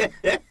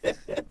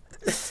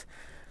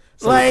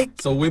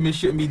 So women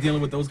shouldn't be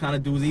dealing with those kind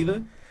of dudes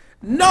either?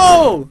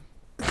 No.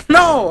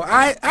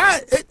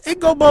 It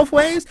go both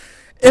ways.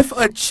 If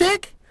a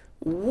chick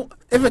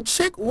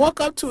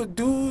walk up to a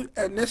dude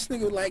and this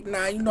nigga like,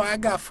 nah, you know, I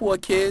got 4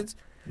 kids,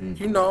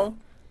 you know,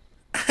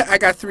 I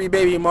got 3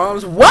 baby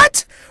moms.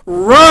 What?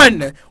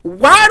 Run.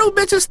 Why do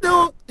bitches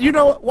still, you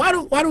know, why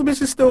do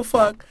bitches still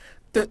fuck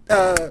the,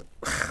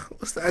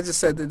 I just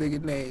said the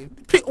nigga name.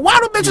 Why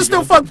do bitches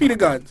still fuck Peter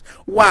Guns?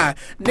 Why?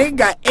 Nigga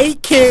got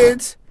 8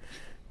 kids.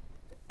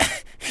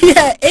 He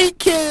had 8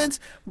 kids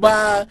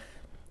by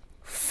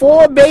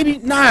 4 baby.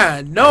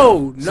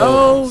 No.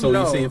 So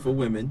you're saying for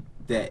women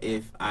that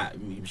if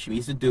she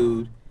meets a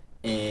dude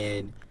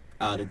and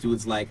the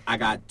dude's like, I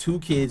got 2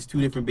 kids,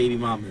 2 different baby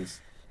mamas.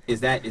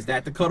 Is that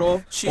the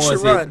cutoff? She should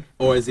run.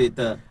 Or is it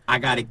the I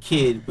got a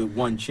kid with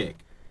 1 chick?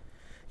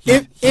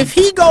 If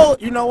he go,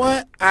 you know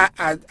what?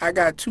 I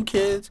got 2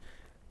 kids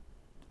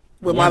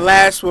with my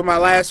last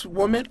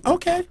woman.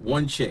 Okay.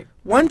 1 chick.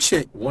 1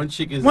 chick. 1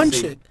 chick is 1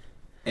 chick.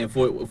 And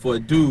for a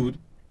dude,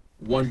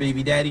 1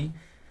 baby daddy.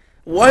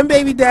 1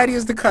 baby daddy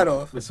is the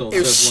cutoff. So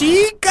if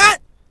she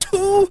got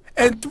 2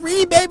 and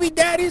 3 baby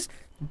daddies,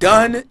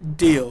 done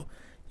deal.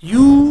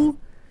 You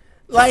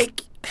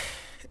like.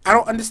 I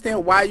don't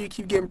understand why you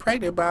keep getting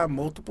pregnant by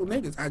multiple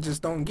niggas. I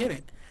just don't get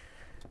it.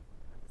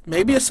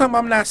 Maybe it's something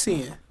I'm not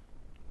seeing.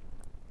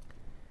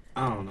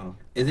 I don't know.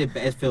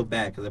 It feel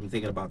bad because I've been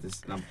thinking about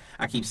this. And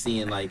I keep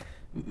seeing like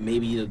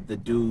maybe the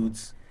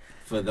dudes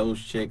for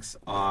those chicks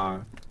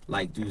are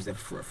like dudes that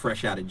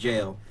fresh out of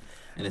jail,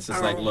 and it's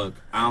just like, look,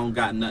 I don't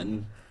got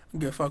nothing.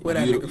 Good fuck with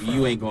that nigga from.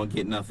 You ain't gonna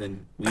get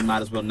nothing. We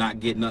might as well not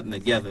get nothing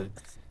together,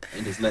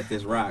 and just let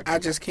this rock. I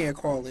just can't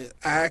call it.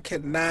 I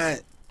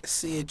cannot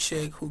see a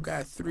chick who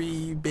got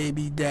 3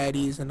 baby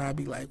daddies and I'd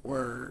be like,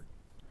 word.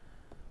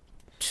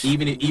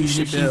 Even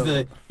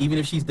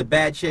if she's the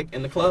bad chick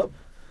in the club,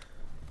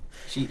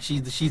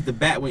 she's the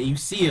bad when you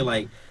see her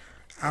like.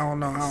 I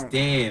don't know.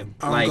 Damn.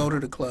 I don't go to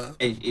the club.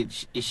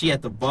 Is she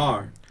at the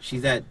bar?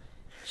 She's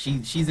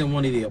in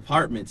one of the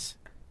apartments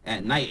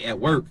at night at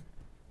work.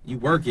 You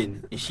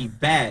working and she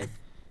bad.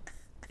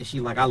 And she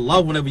like, I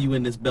love whenever you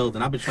in this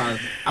building. I've been trying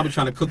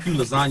to cook you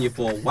lasagna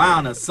for a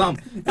while or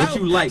something. What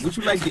you like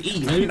to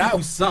eat? Let me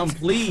do something,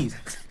 please.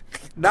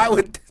 Not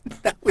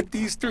with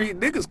these 3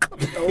 niggas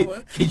coming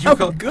over. Could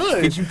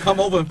you come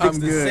over and fix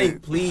the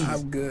sink, please?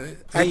 I'm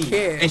good. Please. I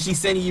can't. And she's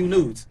sending you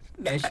nudes.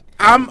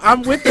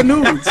 I'm with the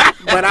nudes,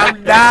 but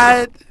I'm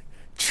not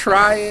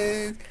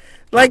trying.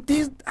 Like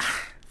these.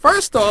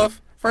 First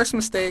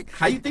mistake.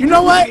 How you think you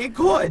know what? Get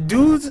caught?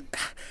 Dudes.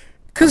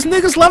 Cause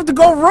niggas love to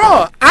go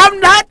raw. I'm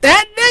not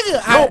that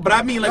nigga. No, but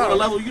I mean like on a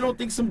level, you don't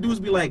think some dudes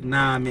be like,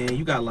 nah man,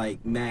 you got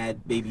like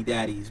mad baby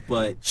daddies,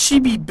 but she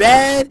be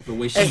bad the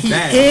way and he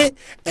bad. hit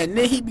and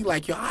then he be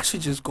like, yo, I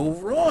should just go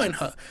raw in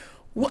her.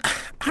 What?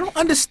 I don't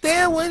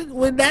understand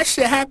when that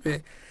shit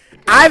happen.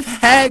 I've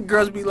had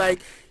girls be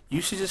like, you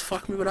should just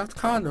fuck me without the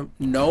condom.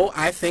 No,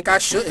 I think I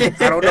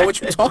shouldn't. I don't know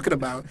what you're talking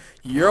about.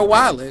 You're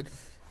wildin'.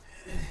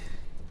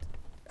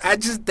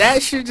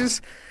 That shit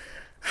just,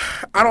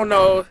 I don't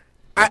know.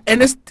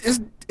 And it's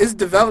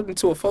developed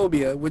into a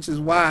phobia, which is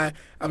why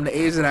I'm the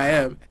age that I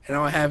am, and I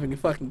don't have any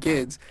fucking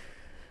kids.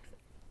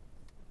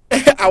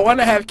 I want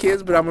to have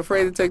kids, but I'm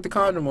afraid to take the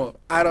condom off.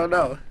 I don't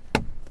know.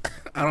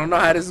 I don't know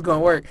how this is gonna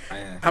work.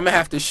 I'm gonna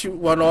have to shoot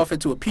one off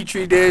into a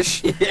petri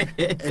dish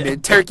and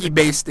then turkey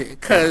baste it,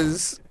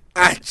 cause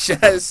I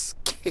just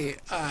can't.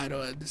 I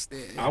don't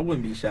understand. I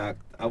wouldn't be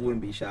shocked.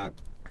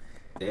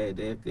 There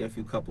are a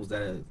few couples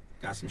that have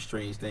got some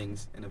strange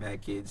things and have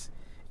had kids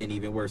in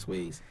even worse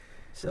ways.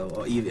 So,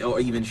 or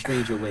even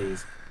stranger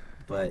ways,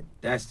 but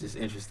that's just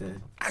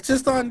interesting. I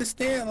just don't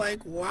understand,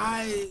 like,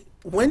 why?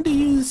 When do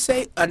you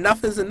say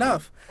enough is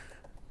enough?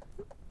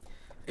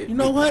 You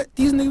know what?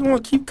 These niggas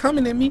want to keep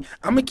coming at me.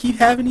 I'm gonna keep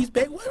having these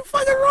babies. What the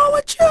fuck is wrong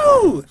with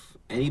you?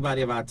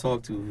 Anybody I've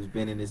talked to who's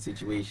been in this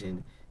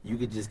situation, you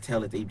could just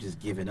tell that they've just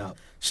given up.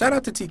 Shout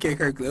out to TK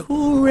Kirkland.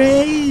 Who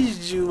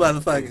raised you,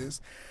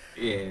 motherfuckers?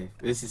 Yeah,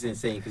 this is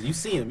insane because you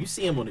see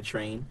them on the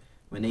train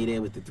when they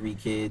there with the 3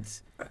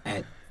 kids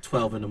at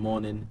 12 in the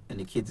morning, and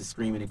the kids are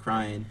screaming and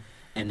crying,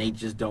 and they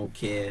just don't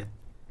care,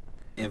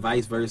 and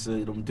vice versa.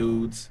 Them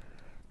dudes,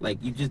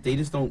 like they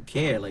just don't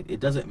care. Like it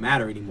doesn't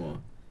matter anymore.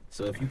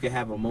 So if you could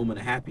have a moment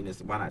of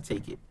happiness, why not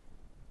take it?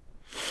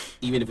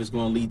 Even if it's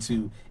going to lead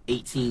to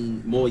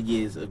 18 more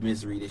years of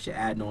misery that you're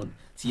adding on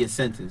to your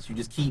sentence, you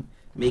just keep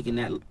making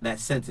that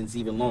sentence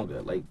even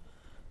longer. Like,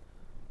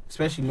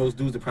 especially most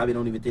dudes that probably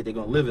don't even think they're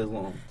going to live as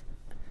long.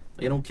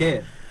 They don't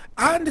care.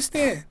 I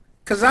understand,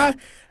 cause I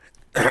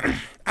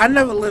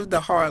never lived a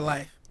hard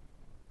life.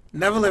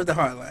 Never lived a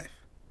hard life.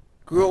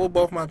 Grew up with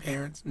both my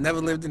parents.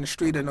 Never lived in the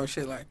street or no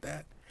shit like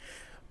that.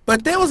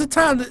 But there was a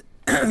time that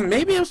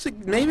maybe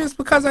it's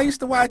because I used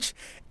to watch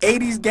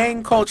 80s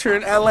gang culture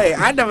in LA.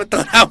 I never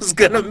thought I was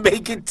gonna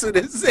make it to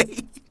this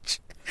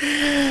age.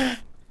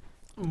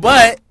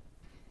 But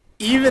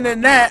even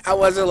in that, I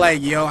wasn't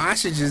like, yo, I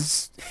should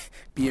just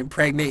be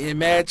impregnating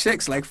mad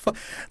chicks. Like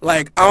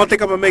I don't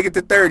think I'm gonna make it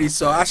to 30,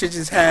 so I should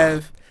just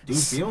have Dude,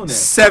 feeling that.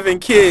 7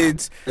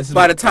 kids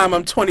by the time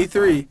I'm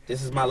 23.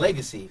 This is my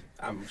legacy.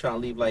 I'm trying to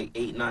leave like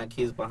 8, 9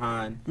 kids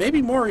behind.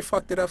 Maybe Maury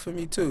fucked it up for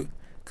me too.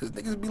 Cause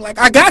niggas be like,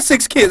 I got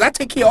 6 kids. I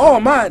take care of all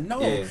mine.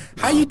 No. Yeah,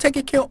 How you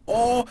taking care of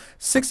all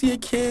 6 of your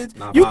kids?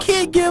 Not You possible.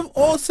 can't give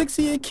all 6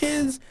 of your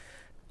kids.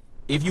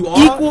 If you are,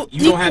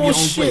 you don't have your own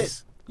shit.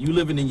 place. You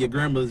living in your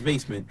grandmother's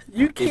basement.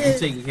 You If you can't.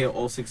 taking care of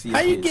all 6 of your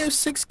How kids. you give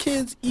 6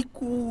 kids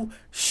equal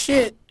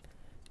shit,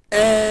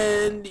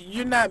 and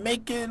you're not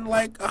making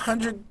like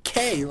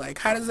 100K? Like,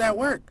 how does that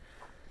work?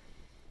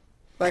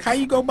 Like, how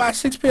you go buy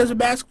 6 pairs of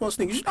basketball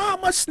sneakers? You know how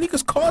much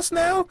sneakers cost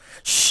now?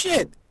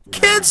 Shit.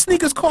 Kids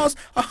sneakers cost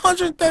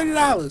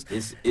 $130.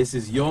 This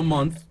is your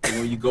month, and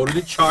when you go to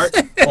the chart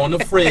on the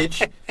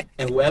fridge,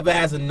 and whoever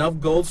has enough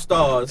gold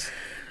stars,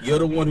 you're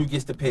the one who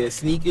gets the pair of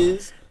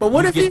sneakers. But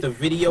what you if get you the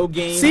video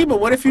game? See,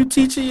 but what if you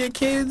teaching your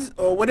kids,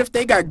 or what if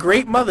they got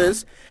great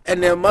mothers,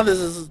 and their mothers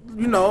is,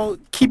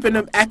 keeping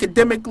them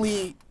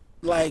academically,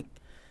 like,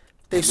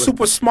 they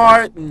super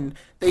smart, and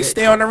they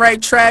stay on the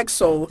right track,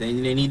 so...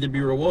 Then they need to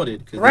be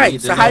rewarded. Right,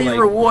 so how you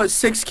reward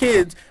 6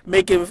 kids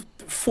making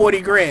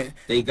 40 grand?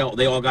 They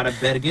all got to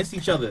bet against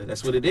each other.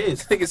 That's what it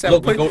is.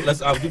 Look,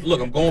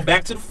 Look, I'm going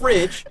back to the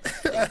fridge.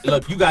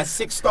 Look, you got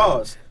 6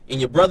 stars, and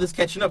your brother's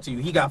catching up to you.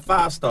 He got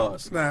 5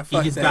 stars. Nah, he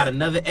fuck just that. got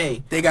another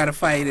A. They gotta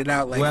fight it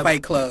out like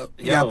Fight Club.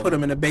 You Yo. gotta put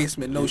them in the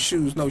basement, no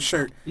shoes, no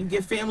shirt. You can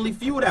get Family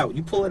Feud out.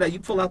 You pull it out. You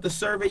pull out the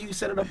survey. You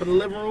set it up in the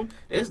living room.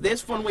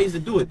 There's fun ways to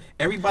do it.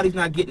 Everybody's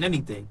not getting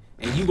anything,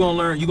 and you gonna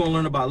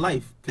learn about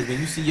life. Because when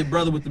you see your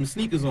brother with them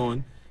sneakers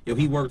on,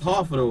 he worked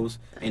hard for those,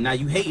 and now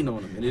you hating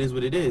on him, and it is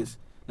what it is.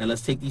 Now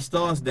let's take these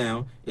stars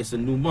down. It's a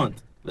new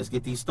month. Let's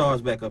get these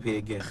stars back up here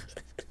again.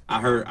 I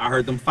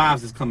heard them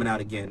 5s is coming out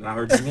again, and I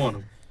heard you want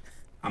them.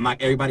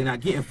 Everybody not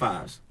getting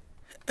 5s.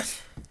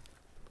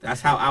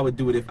 That's how I would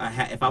do it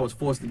if I was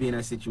forced to be in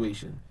that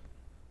situation.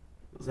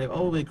 It's like,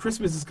 oh,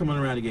 Christmas is coming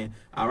around again.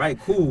 All right,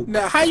 cool.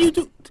 Now, how you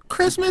do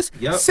Christmas?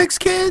 Yep. 6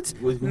 kids?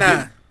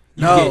 Nah.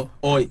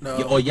 Or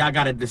y'all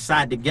gotta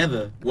decide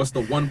together what's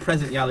the one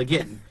present y'all are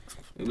getting.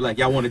 Like,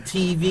 y'all want a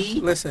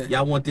TV? Listen.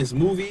 Y'all want this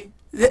movie?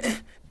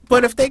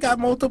 But if they got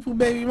multiple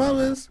baby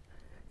mothers,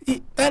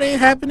 that ain't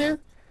happening.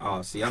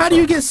 Oh, see, How do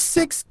you get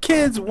 6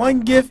 kids,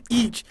 1 gift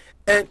each?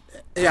 And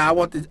yeah, I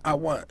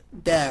want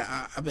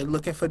Dad. I've been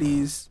looking for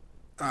these.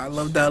 I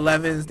love the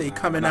 11s. They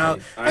coming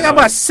out. I got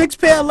about 6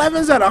 pair of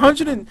 11s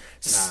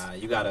at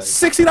you gotta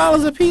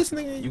 $60 a piece.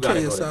 Nigga, you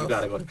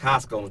gotta go to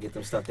Costco and get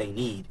them stuff they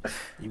need.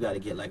 You gotta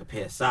get like a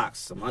pair of socks,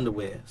 some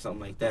underwear,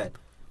 something like that,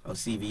 or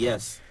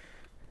CVS.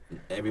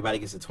 Everybody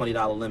gets a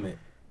 $20 limit.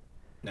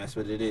 That's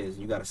what it is.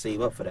 You gotta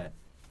save up for that.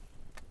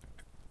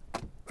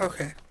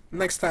 Okay,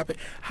 next topic.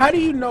 How do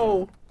you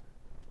know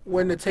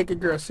when to take a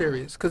girl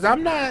serious? Because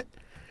I'm not,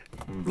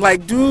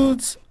 like,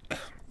 dudes,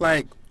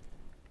 like,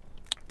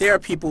 there are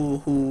people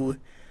who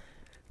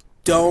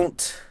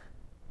don't,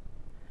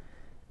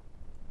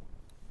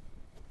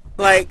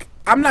 like,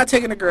 I'm not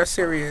taking a girl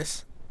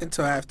serious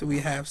until after we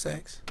have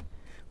sex.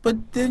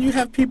 But then you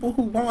have people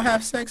who won't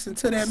have sex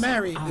until they're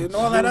married and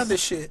all that other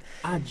shit.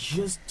 I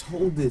just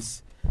told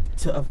this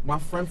to my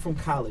friend from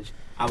college.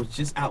 I was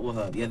just out with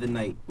her the other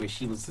night where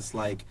she was just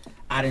like,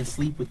 I didn't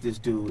sleep with this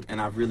dude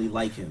and I really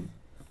like him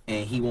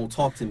and he won't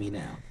talk to me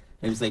now.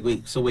 And it was like,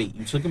 wait,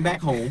 you took him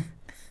back home,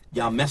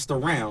 y'all messed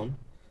around,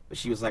 but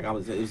she was like, it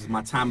was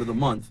my time of the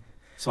month,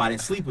 so I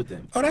didn't sleep with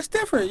him. Oh, that's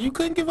different. You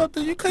couldn't give up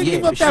that She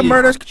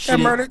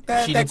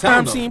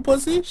crime scene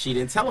pussy. She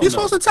didn't tell him. You're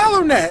supposed to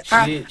tell him that.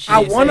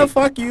 I want to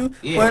fuck you,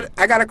 but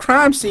I got a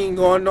crime scene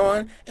going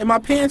on in my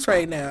pants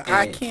right now. And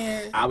I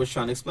can't. I was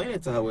trying to explain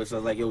it to her, where so I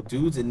was like, yo,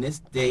 dudes in this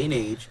day and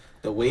age,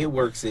 the way it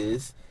works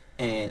is,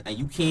 and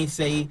you can't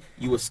say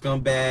you a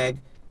scumbag,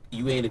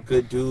 you ain't a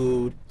good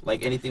dude,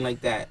 like anything like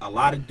that. A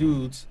lot of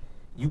dudes,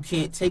 you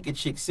can't take a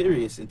chick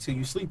serious until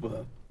you sleep with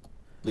her.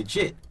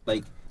 Legit.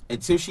 Like,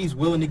 until she's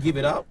willing to give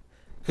it up,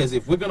 Because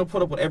if we're gonna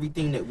put up with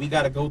everything that we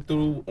gotta go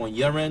through on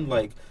your end,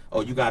 like,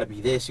 oh, you gotta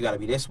be this, you gotta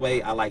be this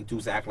way. I like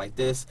dudes to act like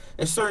this.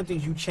 There's certain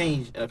things you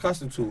change and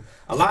accustomed to.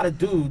 A lot of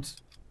dudes,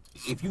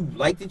 if you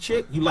like the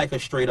chick, you like her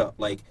straight up.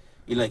 Like,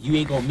 you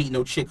ain't gonna meet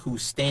no chick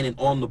who's standing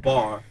on the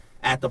bar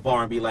at the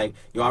bar and be like,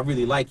 yo, I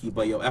really like you,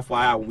 but yo,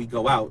 FYI, when we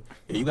go out,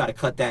 yo, you gotta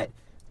cut that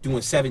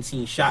doing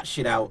 17 shot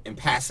shit out and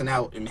passing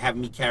out and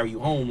having me carry you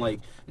home.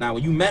 Like, now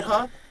when you met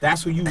her,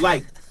 that's who you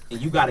like,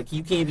 and you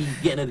can't be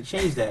getting her to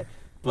change that.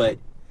 But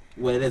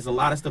where there's a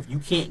lot of stuff you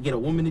can't get a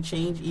woman to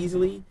change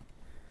easily,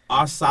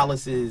 our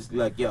solace is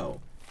like, yo,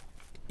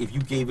 if you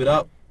gave it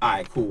up, all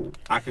right, cool.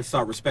 I can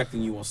start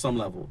respecting you on some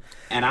level.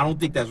 And I don't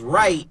think that's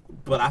right,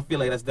 but I feel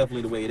like that's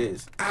definitely the way it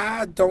is.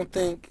 I don't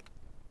think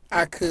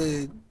I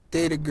could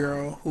date a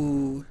girl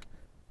who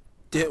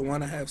didn't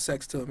want to have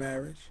sex till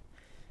marriage.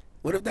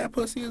 What if that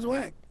pussy is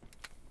whack?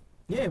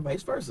 Yeah,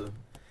 vice versa.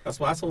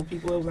 That's why I told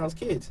people when I was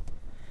kids.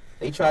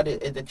 They tried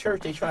to, at the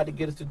church, they tried to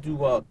get us to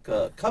do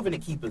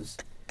covenant keepers.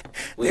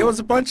 There was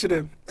a bunch of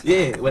them.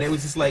 Yeah, when it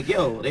was just like,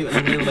 yo, they were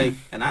like,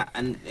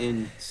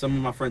 and some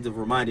of my friends have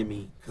reminded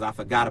me, because I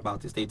forgot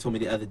about this. They told me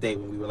the other day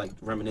when we were like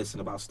reminiscing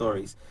about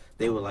stories.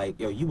 They were like,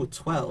 yo, you were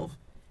 12,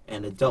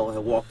 and an adult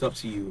had walked up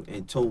to you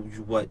and told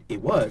you what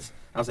it was.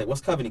 I was like,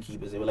 what's covenant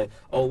keepers? They were like,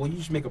 oh, well, you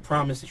just make a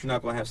promise that you're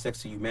not going to have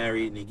sex till you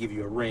married, and they give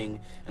you a ring,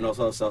 and all this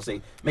other stuff. I'll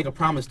say, make a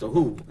promise to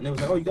who? And they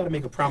was like, oh, you got to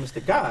make a promise to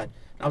God.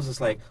 And I was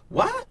just like,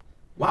 what?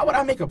 Why would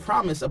I make a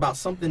promise about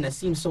something that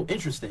seems so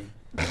interesting?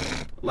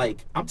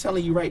 Like, I'm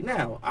telling you right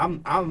now,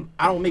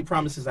 I don't make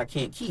promises I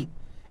can't keep.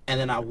 And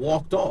then I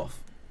walked off,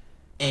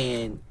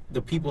 and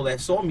the people that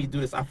saw me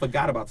do this, I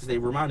forgot about this. They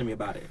reminded me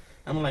about it.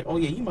 I'm like, oh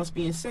yeah, you must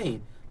be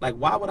insane. Like,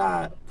 why would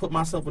I put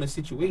myself in a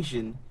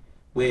situation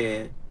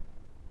where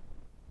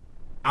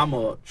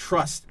I'ma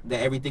trust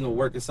that everything will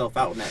work itself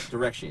out in that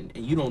direction,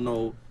 and you don't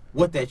know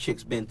what that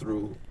chick's been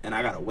through, and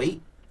I gotta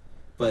wait?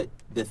 But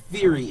the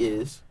theory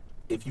is,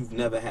 if you've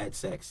never had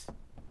sex,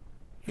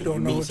 you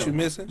don't know what you're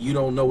missing. You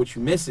don't know what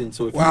you're missing.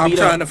 So if well, I'm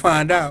trying to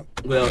find out.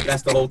 Well,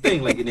 that's the whole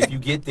thing. Like, and if you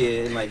get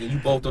there and and you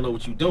both don't know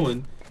what you're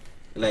doing,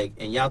 like,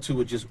 and y'all two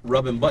were just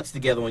rubbing butts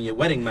together on your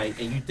wedding night,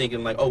 and you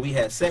thinking like, oh, we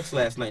had sex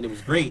last night and it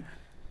was great.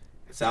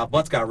 So our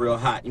butts got real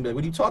hot. You be like,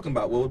 what are you talking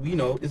about? Well,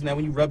 isn't that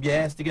when you rub your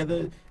ass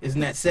together?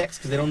 Isn't that sex?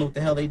 Because they don't know what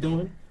the hell they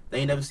doing. They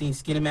ain't never seen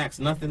Skinemax,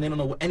 nothing. They don't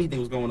know what anything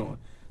was going on.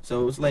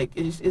 So it's like,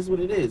 it just is what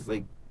it is.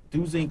 Like,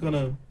 dudes ain't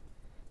gonna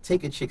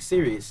take a chick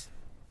serious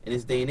in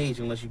this day and age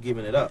unless you're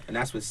giving it up. And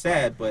that's what's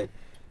sad, but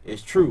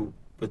it's true.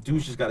 But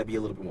dudes just got to be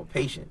a little bit more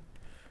patient.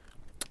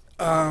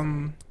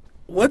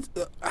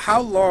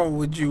 How long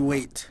would you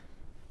wait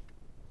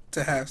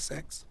to have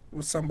sex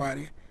with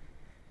somebody?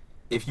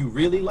 If you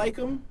really like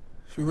them?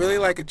 If you really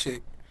like a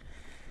chick.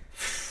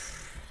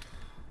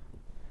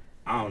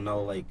 I don't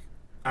know, like,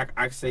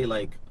 I say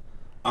like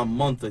a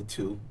month or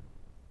two.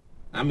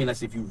 I mean,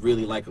 that's if you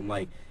really like them.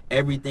 Like,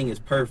 everything is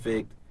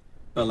perfect.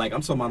 But like,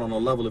 I'm talking about on a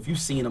level, if you've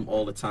seen them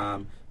all the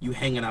time, you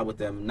hanging out with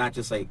them, not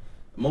just like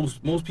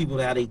most people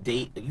that they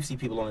date. You see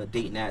people on the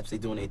dating apps, they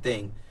doing their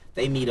thing.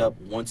 They meet up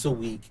once a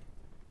week.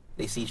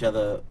 They see each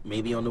other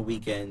maybe on the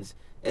weekends.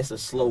 It's a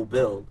slow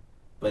build,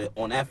 but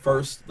on that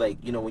first, like,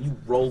 when you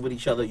roll with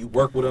each other, you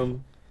work with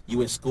them,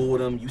 you in school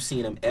with them, you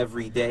seeing them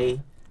every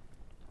day.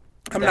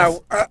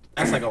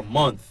 That's like a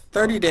month.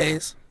 30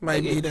 days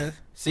might be the.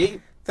 See.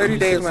 30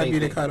 days might be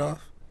the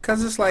cutoff.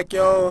 Because it's like,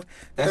 yo,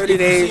 30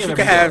 days, you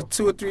can have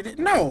 2 or 3 days.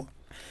 No.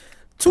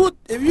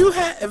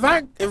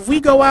 If we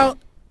go out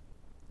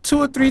 2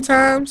 or 3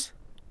 times.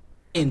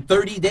 In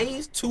 30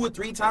 days, 2 or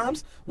 3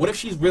 times? What if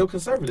she's real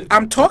conservative?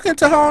 I'm talking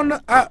to her on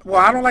the,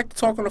 I don't like to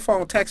talk on the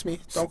phone. Text me.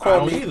 Don't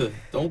call me. I don't either.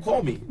 Don't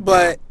call me.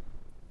 But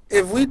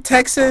if we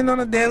texting on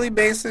a daily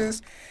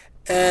basis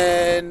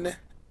and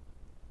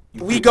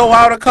we go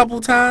out a couple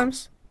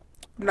times,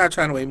 I'm not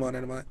trying to wait more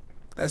than a month.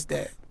 That's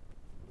dead.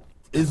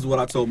 This is what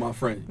I told my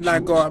friend.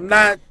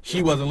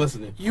 She wasn't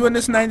listening. You in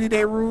this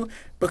 90-day rule,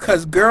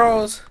 because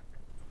girls,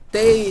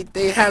 they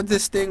have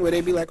this thing where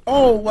they be like,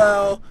 oh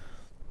well,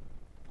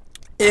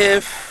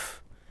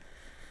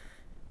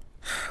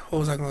 what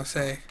was I gonna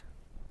say?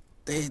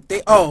 They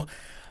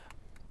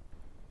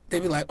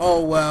be like,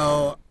 oh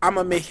well, I'm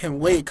gonna make him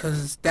wait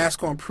because that's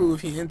gonna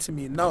prove he into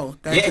me. No,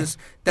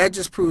 that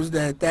just proves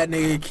that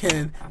nigga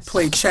can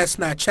play chess,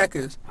 not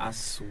checkers. I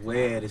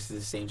swear this is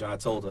the same job I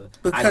told her.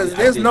 Because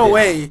there's no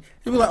way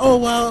you be like, oh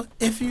well,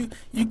 if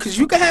because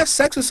you can have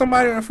sex with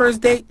somebody on the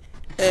first date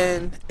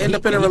and end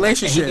up in a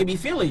relationship. And he can be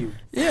feeling you.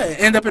 Yeah,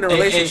 end up in a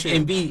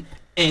relationship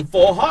and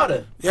fall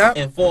harder. Yeah,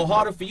 and fall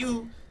harder for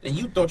you than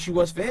you thought you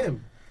was for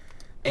him.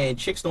 And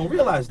chicks don't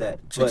realize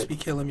that. Chicks be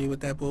killing me with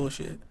that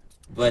bullshit.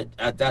 But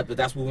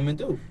that's what women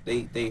do.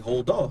 They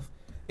hold off.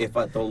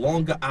 The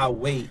longer I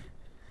wait,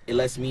 it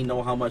lets me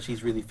know how much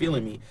he's really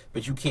feeling me.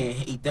 But you can't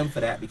hate them for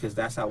that because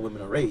that's how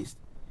women are raised.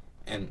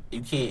 And you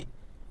can't.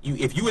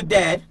 If you a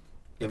dad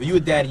and you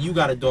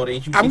got a daughter,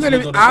 ain't you? I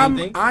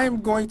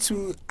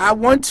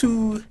want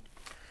to.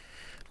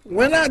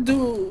 When I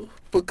do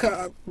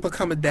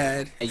become a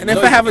dad, and if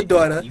I have a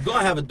daughter, you're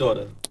gonna have a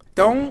daughter.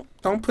 Don't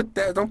put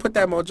that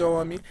mojo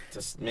on me.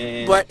 Just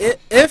man. But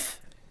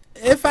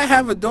if I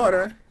have a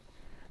daughter,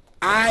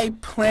 I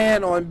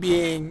plan on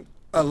being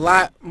a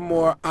lot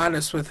more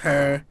honest with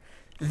her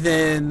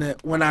than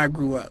when I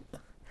grew up.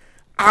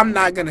 I'm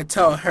not gonna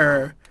tell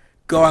her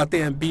go out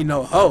there and be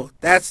no hoe.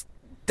 That's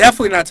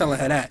definitely not telling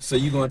her that. So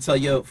you gonna tell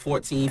your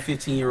 14,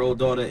 15-year-old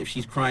daughter if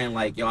she's crying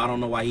like, yo, I don't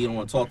know why he don't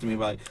want to talk to me,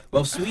 like,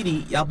 well,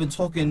 sweetie, y'all been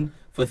talking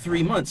for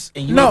 3 months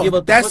and you ain't give No,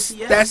 up the pussy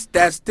yet?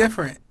 that's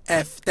different.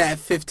 At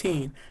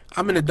 15,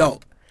 I'm an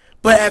adult.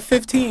 But at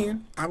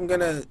 15, I'm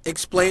gonna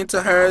explain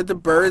to her the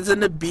birds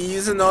and the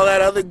bees and all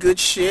that other good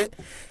shit.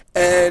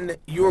 And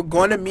you're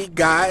gonna meet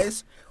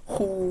guys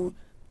who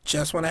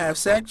just want to have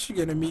sex. You're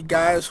gonna meet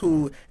guys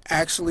who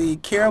actually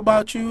care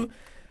about you.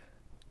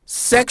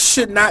 Sex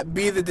should not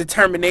be the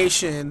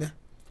determination.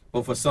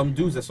 But for some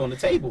dudes, that's on the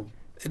table.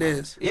 It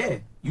is. Yeah,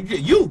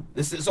 you.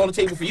 This is on the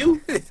table for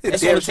you.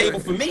 It's on the table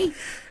for me.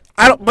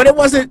 I don't. But it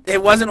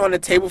wasn't on the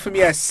table for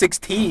me at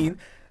 16.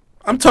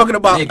 I'm talking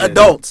about Nigga.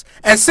 adults.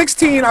 At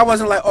 16, I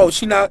wasn't like, oh,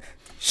 she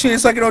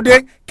ain't sucking no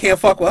dick. Can't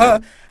fuck with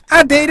her.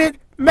 I dated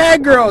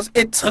mad girls.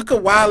 It took a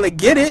while to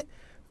get it,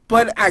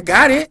 but I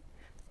got it.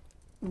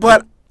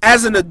 But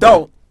as an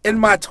adult in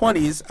my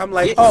 20s, I'm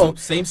like, Yeah, oh, so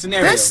same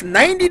scenario. this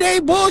 90-day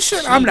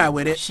bullshit, I'm not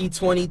with it. She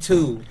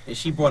 22 and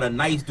she brought a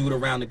nice dude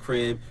around the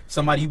crib.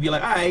 Somebody you'd be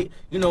like, all right,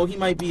 you know, he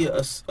might be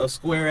a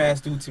square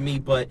ass dude to me,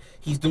 but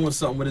he's doing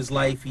something with his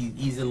life.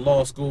 He's in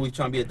law school. He's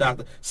trying to be a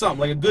doctor. Something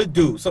like a good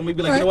dude. Somebody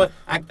be like, Right. you know what?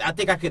 I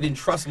think I could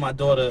entrust my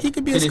daughter. He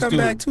could be to a this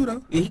scumbag dude. too,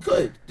 though. Yeah, he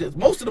could.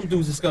 Most of them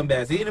dudes are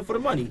scumbags. They in it for the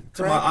money.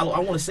 Right. I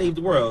want to save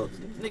the world.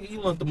 Nigga,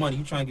 you want the money.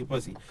 You trying to get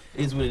pussy.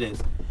 It is what it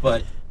is.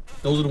 But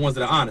those are the ones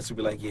that are honest. Who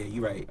be like, yeah,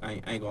 you're right.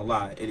 I ain't gonna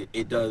lie.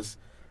 It does.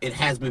 It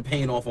has been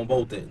paying off on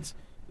both ends,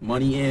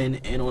 money in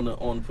and on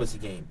the pussy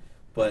game.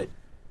 But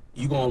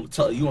you gonna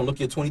look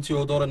your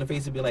 22-year-old daughter in the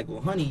face and be like,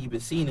 well, honey, you've been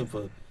seeing him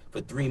for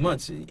 3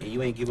 months and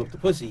you ain't give up the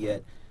pussy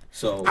yet.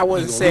 So I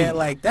wouldn't say it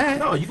like that.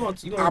 No, you gonna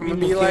I'm gonna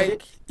be more like,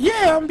 candid.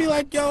 yeah, I'm gonna be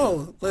like,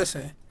 yo,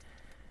 listen.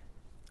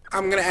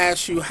 I'm gonna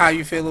ask you how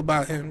you feel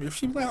about him. If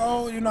she's like,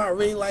 oh, you know, I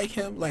really like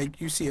him.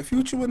 Like, you see a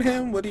future with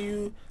him. What do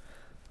you?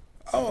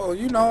 Oh,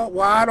 you know,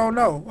 well, I don't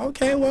know.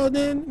 Okay, well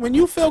then, when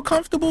you feel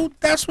comfortable,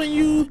 that's when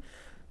you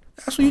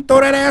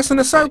throw that ass in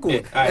a circle. Yeah,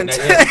 all right, And now,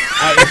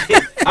 all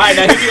right,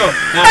 now here we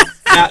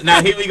go.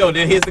 Now here we go.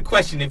 Now here's the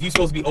question: if you're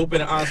supposed to be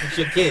open and honest with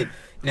your kid,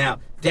 now,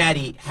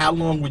 Daddy, how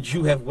long would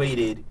you have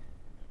waited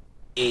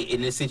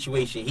in this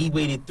situation? He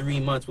waited 3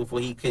 months before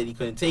he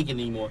couldn't take it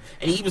anymore,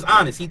 and he was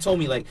honest. He told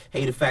me like,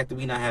 hey, the fact that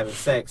we not having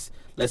sex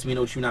lets me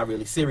know that you're not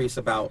really serious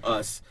about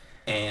us,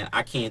 and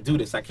I can't do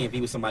this. I can't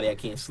be with somebody I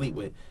can't sleep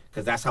with.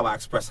 Because that's how I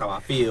express how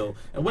I feel,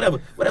 and whatever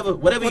he's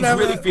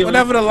really feeling.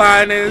 whatever the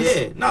line is.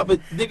 Yeah, no,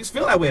 but niggas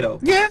feel that way though.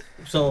 Yeah.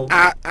 So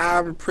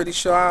I'm pretty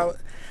sure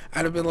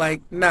I'd have been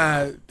like,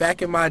 nah.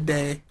 Back in my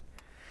day,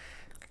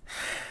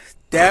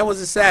 Dad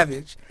was a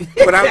savage,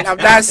 but I'm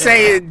not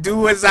saying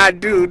do as I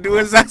do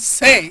as I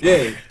say.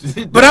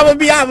 yeah, But I'm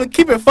gonna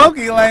keep it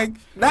funky. Like,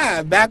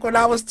 nah. Back when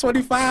I was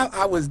 25,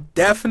 I was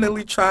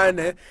definitely trying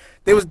to.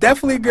 There was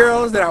definitely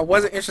girls that I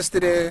wasn't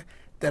interested in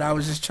that I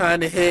was just trying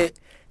to hit,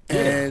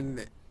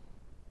 and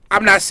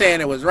I'm not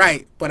saying it was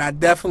right, but I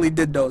definitely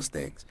did those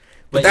things.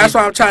 But that's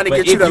why I'm trying to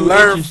get you to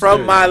learn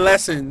from my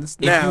lessons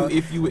now.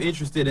 If you were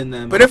interested in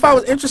them. But if I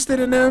was interested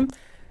in them,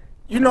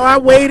 you know, I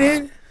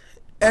waited,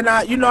 and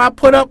I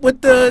put up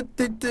with the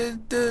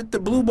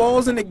blue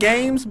balls in the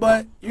games.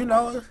 But you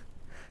know,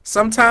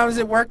 sometimes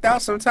it worked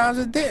out, sometimes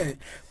it didn't.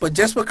 But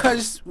just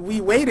because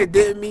we waited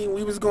didn't mean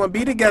we was going to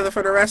be together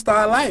for the rest of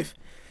our life.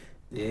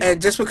 Yeah. And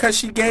just because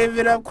she gave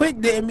it up quick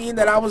didn't mean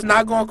that I was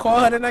not going to call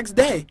her the next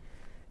day.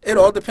 It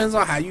all depends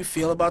on how you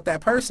feel about that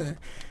person.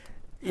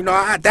 You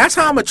know, that's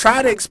how I'm gonna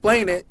try to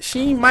explain it.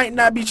 She might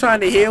not be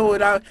trying to hear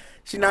what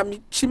she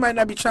might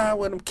not be trying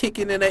when I'm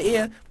kicking in her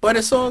ear, but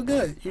it's all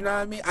good. You know what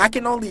I mean? I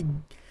can only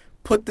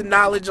put the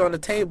knowledge on the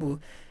table,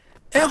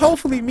 and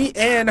hopefully me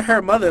and her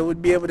mother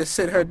would be able to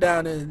sit her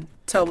down and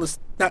tell us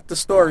not the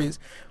stories,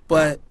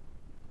 but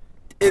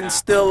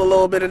instill a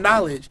little bit of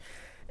knowledge.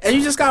 And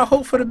you just gotta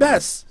hope for the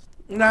best.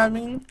 You know what I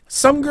mean?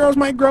 Some girls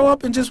might grow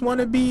up and just want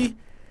to be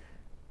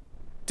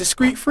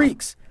discreet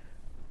freaks.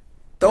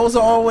 Those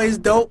are always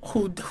dope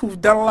who've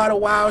done a lot of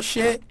wild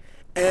shit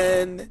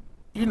and,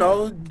 you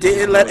know,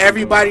 didn't let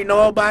everybody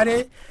know about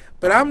it.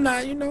 But I'm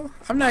not here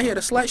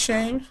to slut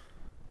shame.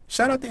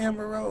 Shout out to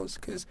Amber Rose,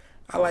 because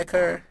I like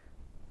her.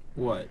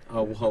 What?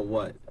 Her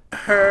what?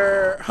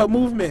 Her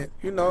movement,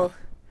 you know.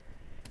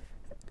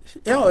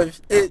 Yo,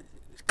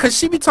 because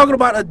she be talking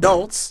about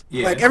adults.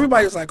 Yeah. Like,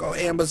 everybody's like, oh,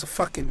 Amber's a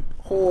fucking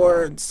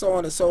whore and so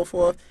on and so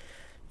forth.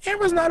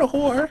 Amber's not a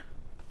whore.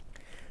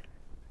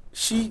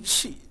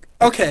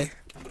 Okay,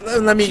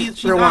 let me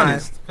She's rewind.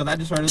 honest, 'cause I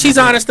just heard She's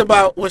honest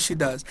about what she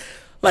does.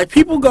 Like,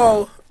 people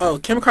go, oh,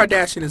 Kim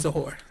Kardashian is a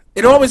whore.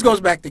 It always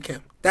goes back to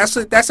Kim.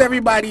 That's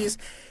everybody's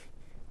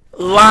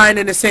line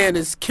in the sand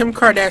is Kim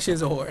Kardashian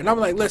is a whore. And I'm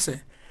like,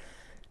 listen,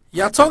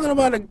 y'all talking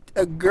about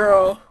a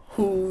girl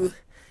who,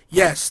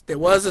 Yes, there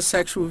was a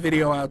sexual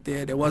video out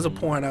there. There was a Mm-hmm.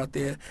 porn out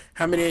there.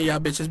 How many of y'all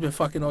bitches been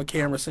fucking on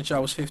camera since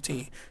y'all was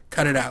 15?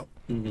 Cut it out.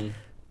 Mm-hmm.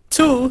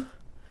 Two,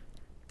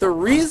 the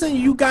reason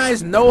you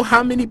guys know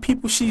how many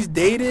people she's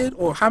dated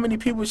or how many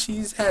people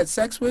she's had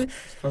sex with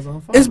Because of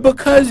her is father.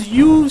 because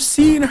you've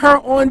seen her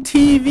on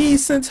TV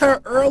since her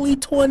early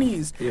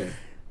 20s. Yeah.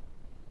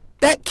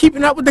 That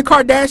Keeping Up with the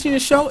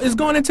Kardashians show is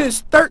going into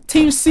its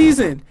 13th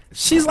season.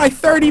 She's like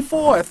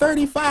 34,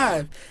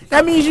 35.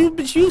 That means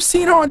you've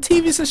seen her on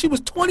TV since she was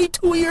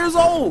 22 years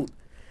old.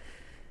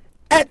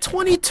 At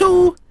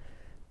 22,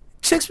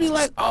 chicks be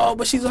like, oh,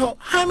 but she's a hoe.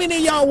 How many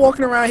of y'all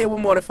walking around here with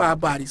more than 5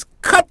 bodies?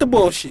 Cut the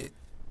bullshit.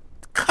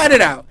 Cut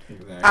it out.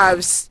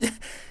 Exactly.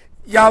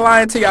 Y'all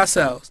lying to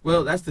yourselves.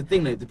 Well, that's the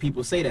thing that the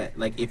people say that.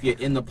 Like, if you're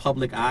in the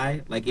public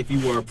eye, like if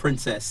you were a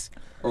princess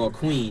or a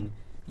queen,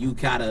 you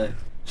gotta,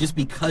 just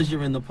because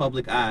you're in the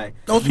public eye,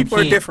 Those you people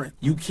are can't- different.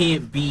 You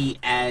can't be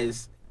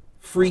as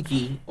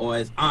freaky or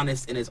as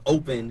honest and as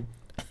open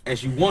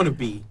as you want to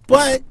be.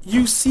 But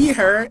you see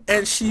her,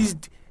 and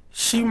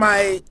she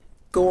might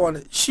go on.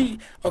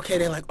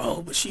 They're like,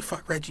 oh, but she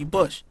fucked Reggie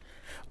Bush.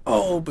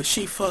 Oh, but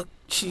she's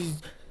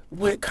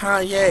with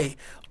Kanye.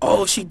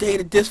 Oh, she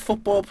dated this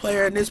football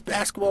player and this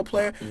basketball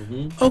player.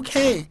 Mm-hmm.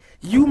 Okay,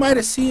 you might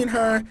have seen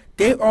her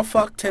date or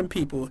fuck 10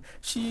 people.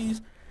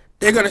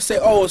 They're gonna say,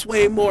 oh, it's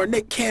way more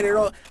Nick Cannon.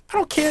 I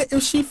don't care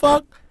if she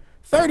fucked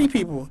 30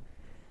 people.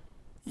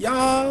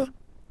 Y'all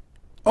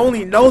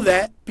only know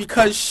that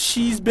because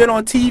she's been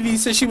on TV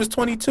since she was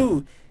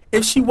 22.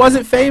 If she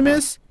wasn't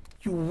famous,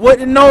 you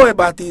wouldn't know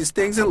about these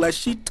things unless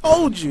she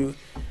told you.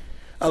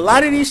 A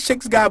lot of these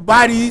chicks got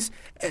bodies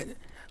and,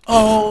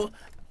 oh,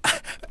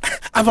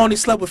 I've only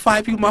slept with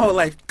 5 people my whole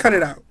life. Cut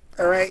it out,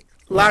 all right?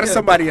 Lie to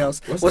somebody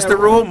else. What's the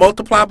rule?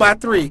 Multiply by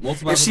 3. Multiply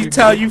If by she 3.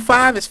 tell you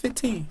 5, it's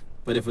 15.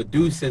 But if a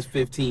dude says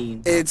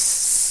 15,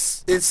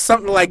 It's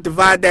something like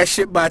divide that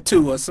shit by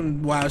 2 or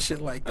some wild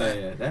shit like that.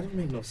 yeah, that doesn't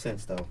make no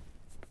sense though.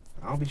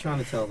 I don't be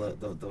trying to tell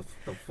the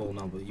full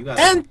number. You got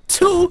And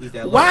 2, Eat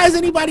that why lunch. is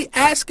anybody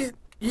asking?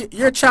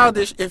 You're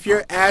childish if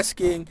you're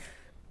asking.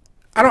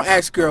 I don't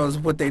ask girls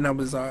what their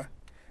numbers are.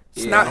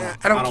 It's not.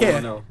 I don't care.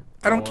 Wanna know.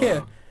 I don't care.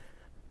 Know.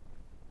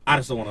 I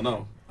just don't want to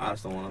know. I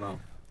just don't want to know.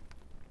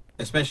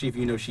 Especially if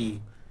you know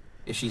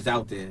if she's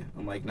out there.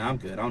 I'm like, nah, I'm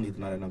good. I don't need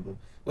to know that number.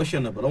 What's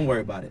your number? Don't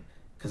worry about it.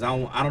 Cause I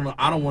don't know.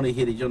 I don't want to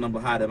hear that your number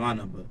higher than my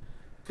number.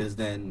 Cause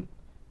then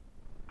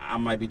I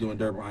might be doing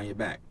dirt behind your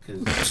back.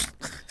 Cause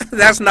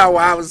That's not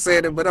why I was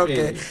saying it, but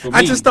okay. Yeah, for I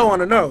me- just don't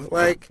want to know.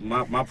 Like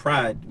my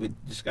pride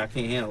I can't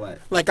handle that.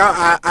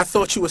 I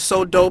thought you were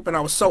so dope and I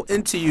was so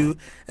into you,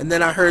 and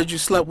then I heard you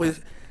slept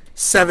with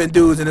 7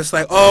 dudes, and it's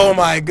like, oh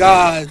my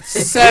God,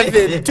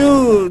 7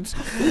 dudes.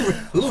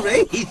 Who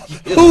raised you?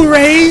 Who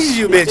raised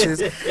you,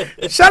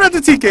 bitches? Shout out to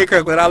TK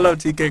Kirkland. I love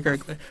TK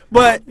Kirkland.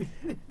 But,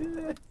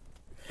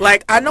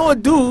 like, I know a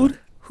dude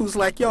who's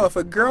like, yo, if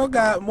a girl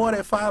got more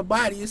than 5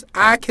 bodies,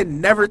 I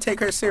can never take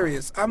her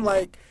serious. I'm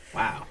like,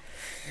 Wow.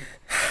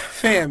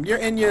 fam, you're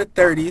in your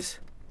 30s.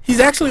 He's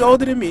actually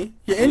older than me.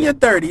 You're in your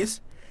 30s.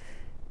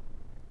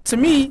 To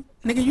me,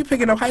 nigga, you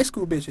picking up high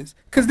school bitches.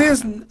 Because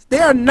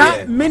there are not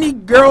Yeah. many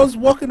girls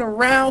walking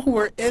around who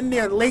are in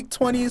their late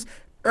 20s,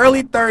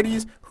 early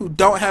 30s who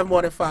don't have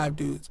more than 5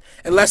 dudes.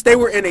 Unless they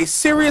were in a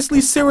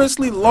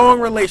seriously long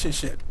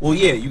relationship. Well,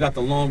 yeah, you got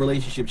the long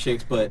relationship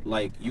chicks, but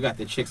like you got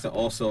the chicks that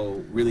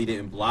also really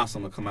didn't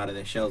blossom or come out of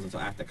their shells until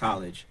after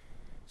college.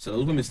 So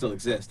those women still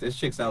exist. There's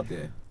chicks out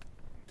there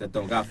that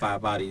don't got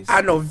 5 bodies.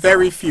 I know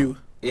very few.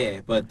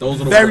 Yeah, but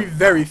those are the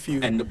Very few.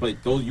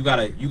 but those you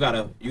gotta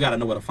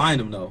know where to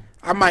find them though.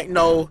 I might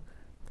know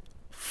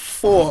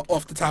 4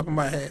 off the top of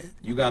my head.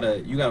 You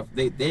gotta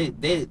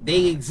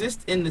they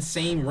exist in the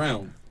same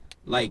realm,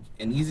 like,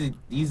 and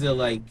these are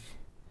like,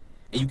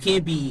 and you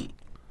can't be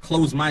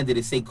closed-minded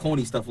and say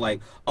corny stuff like,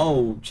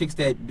 oh, chicks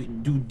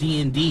that do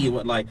D&D and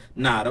what, like,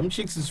 nah, them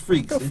chicks is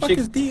freaks. What the Them fuck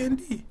chicks, is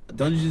D&D?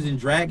 Dungeons and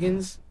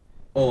Dragons,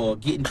 or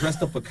getting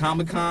dressed up for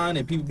Comic-Con,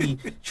 and people be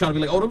trying to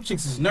be like, oh, them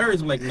chicks is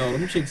nerds. I'm like, no,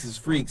 them chicks is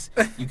freaks.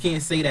 You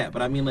can't say that,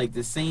 but I mean, like,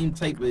 the same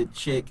type of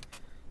chick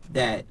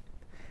that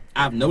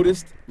I've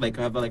noticed, like,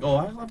 I've like, oh,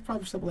 I've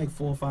probably slept with like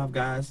 4 or 5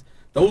 guys.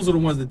 Those are the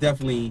ones that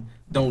definitely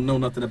don't know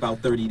nothing about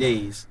 30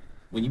 days.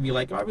 When you be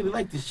like, oh, I really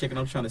like this chick and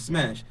I'm trying to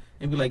smash,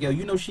 and be like, yo,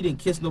 you know she didn't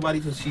kiss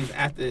nobody till she's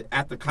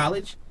after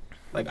college.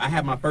 Like, I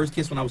had my first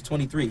kiss when I was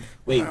 23.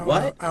 Wait,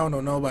 what? I don't know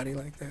nobody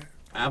like that.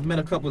 I've met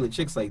a couple of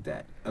chicks like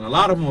that, and a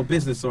lot of them are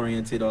business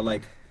oriented or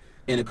like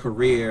in a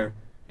career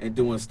and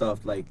doing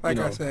stuff like Like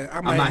you know. I said,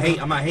 I'm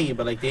not hating,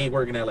 but like they ain't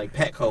working at like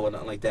Petco or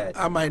nothing like that.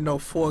 I might know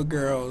 4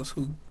 girls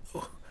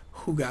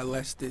who got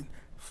less than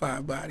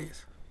 5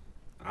 bodies.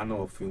 I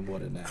know a few more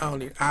than that.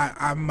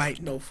 I might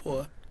know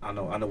 4. I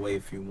know way a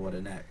few more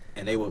than that,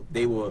 and they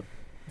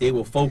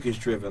were focus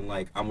driven.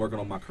 Like, I'm working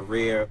on my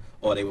career,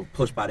 or they were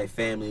pushed by their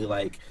family.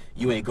 Like,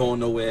 you ain't going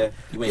nowhere.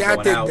 You ain't Yeah, I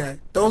going dig out. that.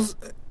 Those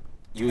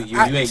You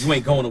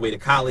ain't going away to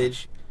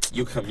college.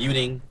 You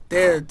commuting.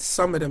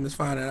 some of them is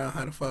finding out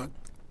how to fuck.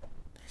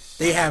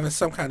 They having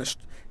some kind of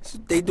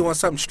they doing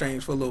something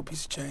strange for a little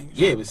piece of change.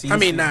 Yeah, but see, I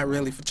mean, not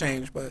really for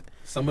change, but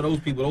some of those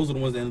people, those are the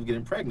ones that end up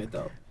getting pregnant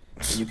though.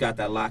 And you got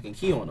that lock and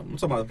key on them. I'm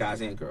talking about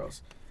guys and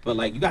girls. But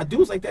like, you got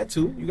dudes like that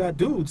too. You got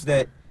dudes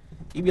that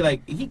he be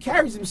like, he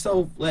carries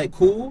himself like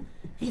cool.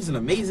 He's an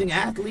amazing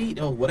athlete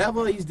or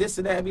whatever. He's this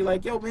and that. And be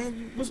like, yo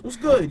man, what's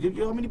good?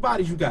 Yo, how many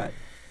bodies you got?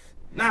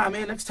 Nah,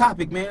 man, next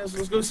topic, man.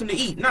 Let's go to something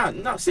to eat.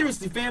 Nah,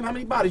 seriously, fam, how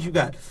many bodies you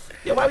got?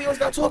 Yo, why we always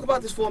gotta talk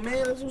about this for,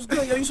 man? This was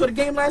good. Yo, you saw the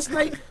game last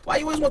night? Why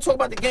you always want to talk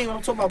about the game when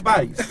I'm talking about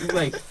bodies? He's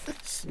like,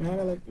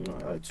 man,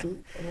 I got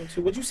two.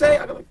 What'd you say?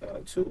 I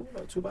got two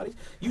bodies.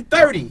 You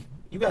 30.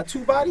 You got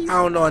 2 bodies?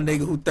 I don't know a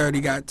nigga who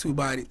 30 got 2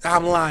 bodies.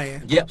 I'm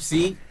lying. Yep,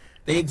 see?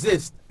 They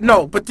exist.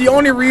 No, but the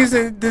only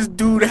reason this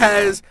dude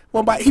has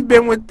one body, he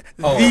been with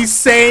the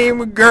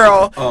same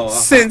girl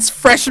since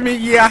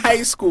freshman year of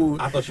high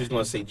school. I thought you was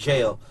going to say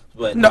jail.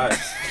 But no.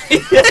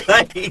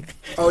 Like,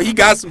 he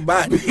got some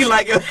bodies. He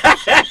like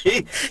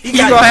he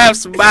gonna have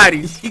some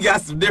bodies. He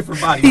got some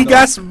different bodies. He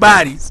got some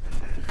bodies.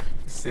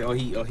 So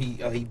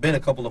he been a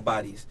couple of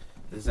bodies.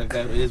 It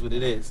is what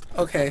it is.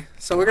 Okay,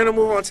 so we're gonna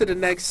move on to the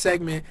next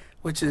segment,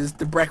 which is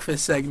the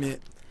breakfast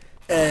segment,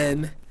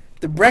 and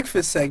the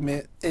breakfast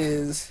segment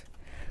is,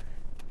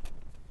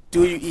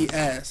 do you eat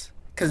ass?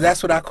 Because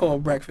that's what I call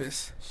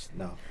breakfast.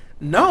 No.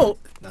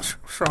 What's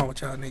wrong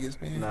with y'all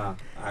niggas, man? Nah,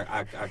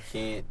 I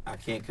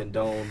can't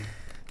condone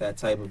that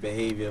type of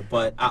behavior,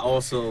 but I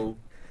also.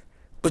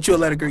 But you'll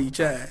let a girl eat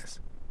your ass.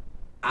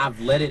 I've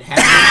let it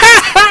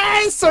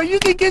happen. So you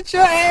can get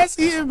your ass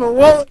eaten, but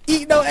won't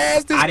eat no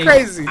ass. That's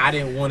crazy. I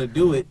didn't want to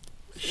do it.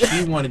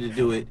 She wanted to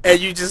do it, and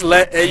you just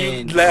let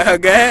her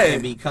go ahead.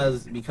 And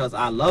because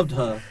I loved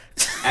her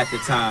at the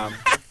time,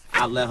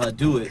 I let her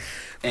do it.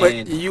 And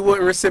but you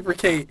wouldn't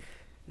reciprocate.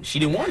 She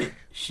didn't want it.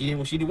 She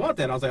didn't want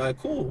that. I was like, all right,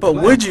 cool. But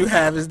would you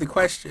have is the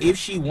question. If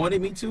she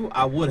wanted me to,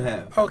 I would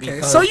have.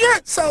 Okay. So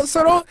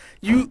don't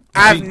you?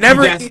 I've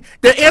never.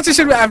 The answer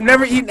should be I've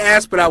never eaten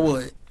ass, but I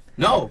would.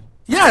 No.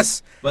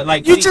 Yes. But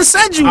like you just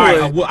said you would.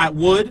 Right, I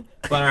would.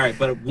 But all right.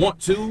 But want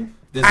to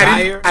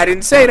desire. I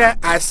didn't say that.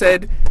 I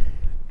said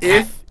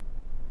if.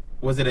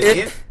 Was it a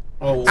if?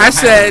 Or I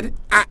said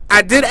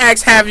I did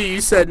ask have you.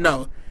 You said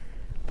no.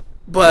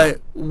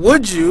 But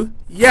would you?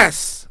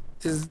 Yes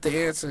is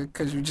the answer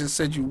because you just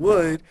said you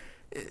would.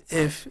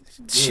 If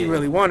she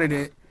really wanted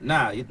it.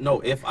 Nah, no,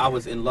 if I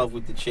was in love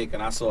with the chick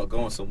and I saw it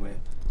going somewhere,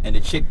 and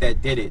the chick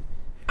that did it,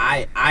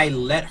 I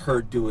let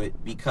her do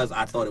it because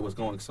I thought it was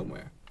going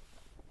somewhere.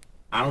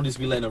 I don't just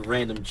be letting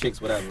random chicks,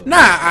 whatever. Nah,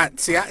 I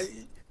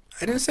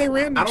didn't say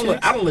random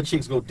I don't let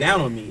chicks go down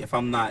on me if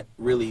I'm not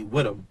really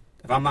with them.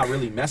 If I'm not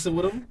really messing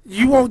with them.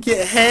 You won't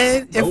get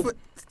head? Nope.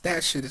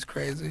 That shit is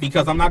crazy.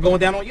 Because I'm not going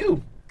down on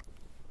you.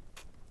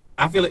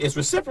 I feel it's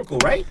reciprocal,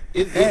 right?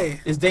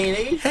 It's day and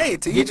age. Hey,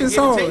 to each his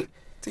own.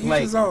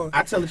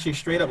 I tell the chick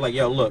straight up, like,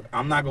 yo, look,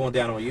 I'm not going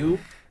down on you.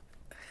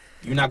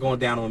 You're not going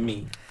down on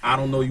me. I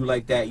don't know you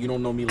like that. You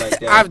don't know me like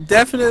that. I've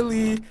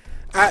definitely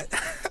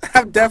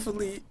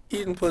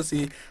eaten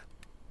pussy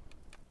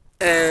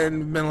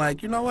and been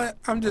like, you know what?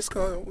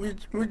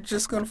 We're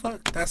just gonna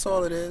fuck. That's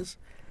all it is.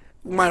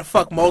 We might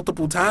fuck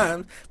multiple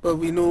times, but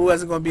we knew it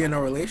wasn't gonna be in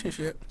a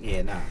relationship.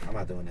 Yeah, nah, I'm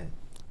not doing that.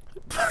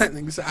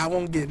 But I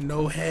won't get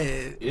no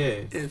head. Yeah.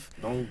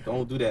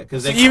 Don't do that.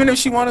 Cause even if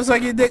she wants to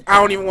suck your dick, I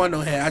don't even want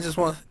no head. I just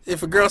want.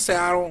 If a girl say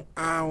I don't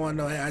want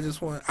no head, I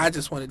just want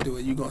to do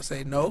it. You gonna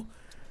say no?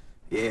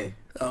 Yeah.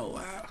 Oh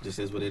wow. Just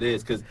is what it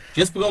is. Cause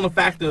just on the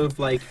fact of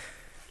like,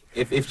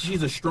 if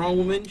she's a strong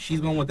woman, she's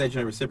gonna want that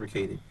joint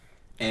reciprocated.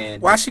 And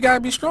why she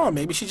gotta be strong?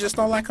 Maybe she just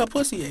don't like her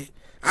pussy ate.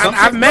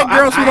 I've met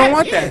girls who don't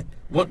want that.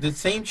 What, the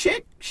same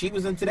chick? She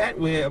was into that.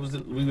 Where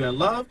we were in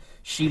love.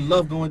 She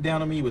loved going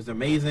down on me. It was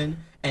amazing.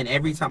 And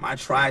every time I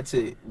tried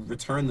to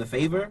return the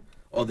favor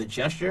or the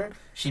gesture,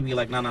 she'd be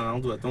like, no,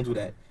 don't do it. Don't do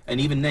that. And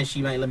even then,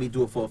 she might let me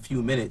do it for a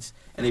few minutes.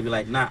 And they'd be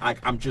like, nah,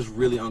 I'm just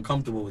really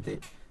uncomfortable with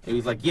it. And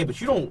he's like, yeah, but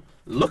you don't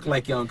look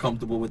like you're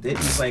uncomfortable with it.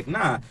 He's like,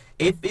 nah,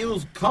 it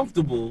feels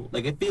comfortable.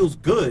 Like, it feels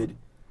good.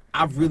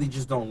 I really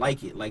just don't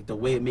like it. Like, the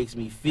way it makes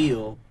me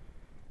feel,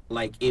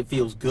 like, it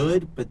feels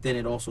good, but then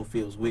it also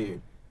feels weird.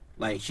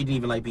 Like, she didn't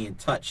even like being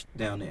touched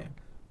down there.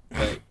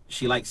 But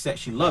she liked sex.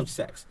 She loved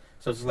sex.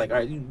 So it's just like, all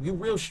right, you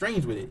real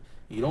strange with it.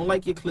 You don't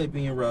like your clit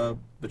being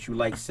rubbed, but you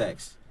like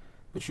sex.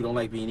 But you don't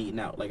like being eaten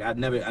out. Like, I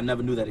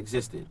never knew that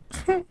existed.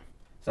 So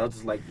I was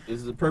just like,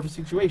 this is a perfect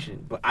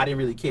situation. But I didn't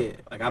really care.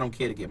 Like, I don't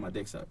care to get my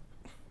dick sucked.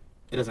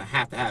 It doesn't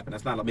have to happen.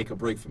 That's not a make or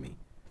break for me.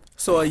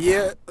 So a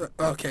year,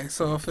 okay.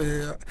 So if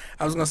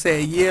I was gonna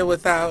say a year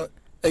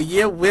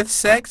with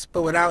sex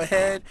but without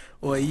head,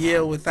 or a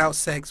year without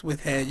sex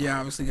with head, you're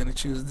obviously gonna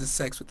choose the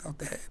sex without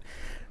the head.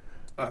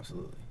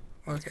 Absolutely.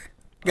 Okay.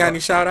 Got any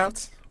shout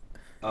outs?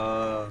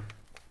 Nah.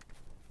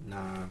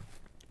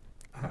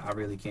 I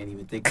really can't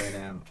even think right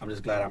now. I'm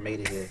just glad I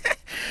made it here.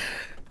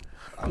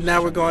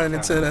 Now we're going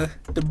into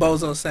the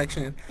Bozos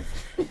section.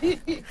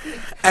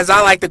 As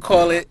I like to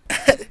call it,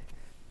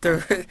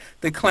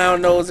 the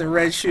clown nose and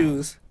red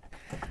shoes.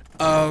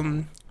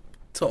 To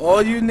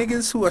all you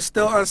niggas who are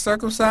still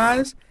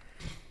uncircumcised,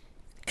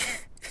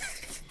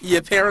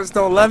 Your parents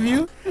don't love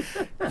you.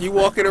 You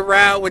walking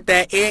around with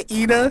that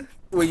anteater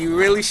when you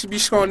really should be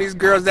showing these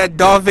girls that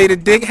Darth Vader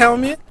dick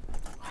helmet.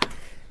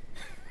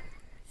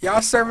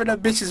 Y'all serving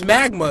up bitches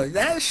magma.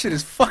 That shit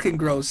is fucking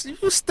gross.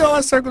 If you still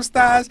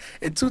uncircumcised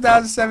in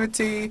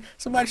 2017,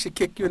 somebody should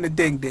kick you in the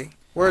ding ding.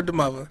 Word to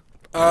mother.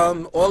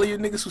 All of you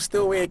niggas who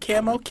still wearing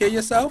camo, kill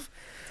yourself.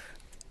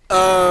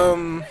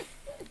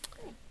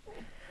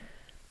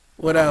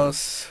 What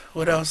else?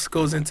 What else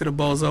goes into the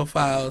Bozo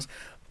files?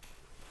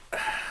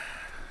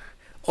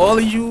 All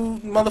of you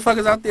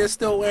motherfuckers out there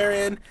still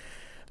wearing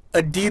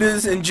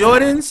Adidas and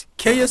Jordans,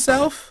 kill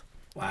yourself.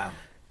 Wow.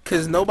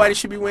 Cause nobody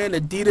should be wearing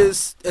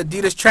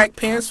Adidas track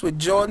pants with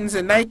Jordans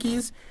and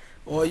Nikes.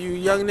 Or you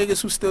young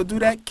niggas who still do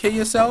that, kill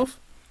yourself.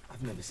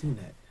 I've never seen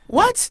that.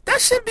 What?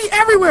 That should be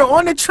everywhere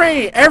on the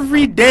train.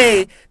 Every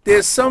day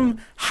there's some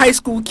high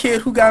school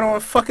kid who got on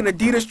fucking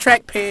Adidas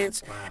track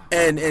pants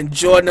and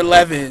Jordan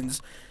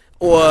 11s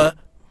or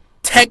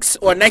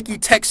Nike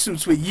tech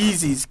suits with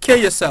Yeezys. Kill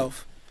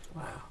yourself.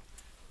 Wow.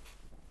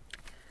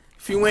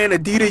 If you wearing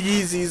Adidas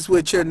Yeezys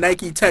with your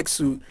Nike tech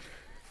suit,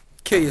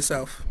 kill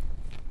yourself.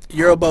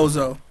 You're a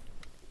bozo.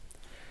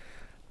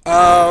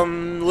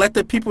 Let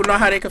the people know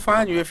how they can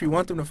find you if you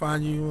want them to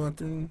find you. You want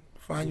them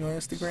to find you on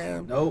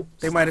Instagram? Nope.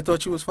 They might have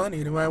thought you was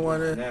funny. They might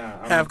want to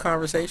have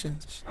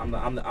conversations. I'm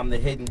the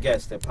hidden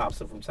guest that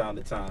pops up from time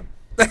to time.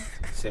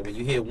 So when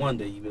you hear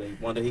Wonder, you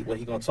like wonder what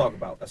he gonna talk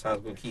about. That's how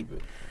I'm gonna keep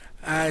it.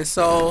 Alright,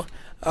 so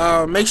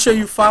make sure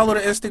you follow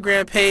the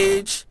Instagram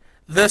page,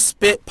 The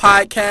Spit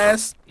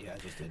Podcast. Yeah, I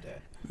just did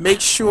that.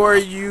 Make sure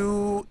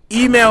you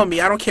email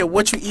me. I don't care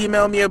what you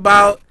email me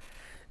about.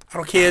 I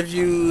don't care if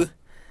you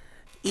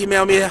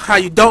email me how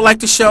you don't like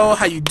the show,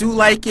 how you do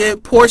like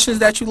it, portions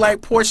that you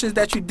like, portions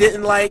that you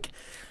didn't like.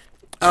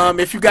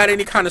 If you got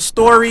any kind of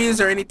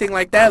stories or anything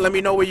like that, let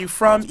me know where you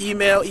from.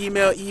 Email.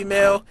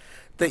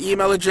 The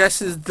email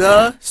address is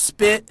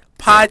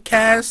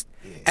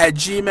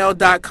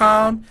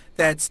thespitpodcast@gmail.com.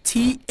 That's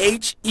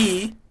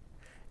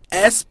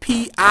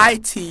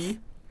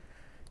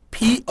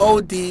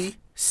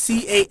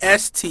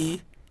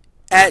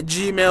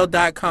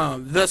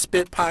THESPITPODCAST@gmail.com.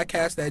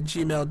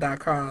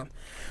 Thespitpodcast@gmail.com.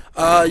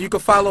 You can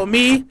follow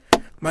me.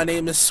 My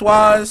name is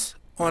Swaz.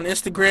 On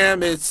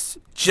Instagram, it's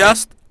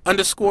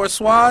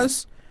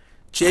just_Swaz.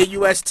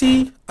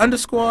 JUST_SWAZ.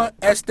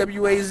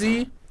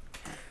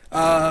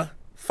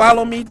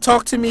 Follow me.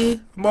 Talk to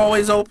me. I'm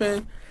always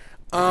open.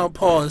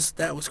 Pause.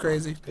 That was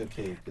crazy.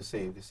 Good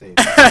save.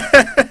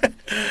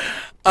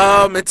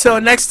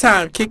 Until next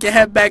time, kick your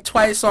head back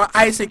twice on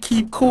ice and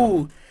keep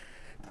cool.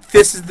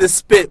 This is the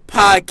Spit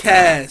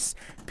Podcast.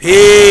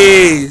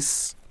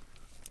 Peace.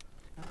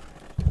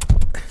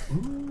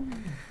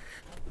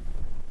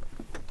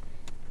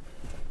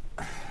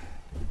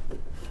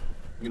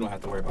 You don't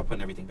have to worry about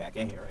putting everything back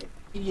in here, right?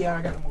 Yeah,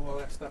 I gotta move all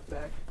that stuff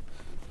back.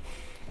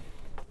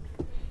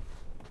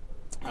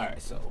 All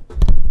right, so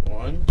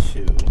 1,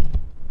 2.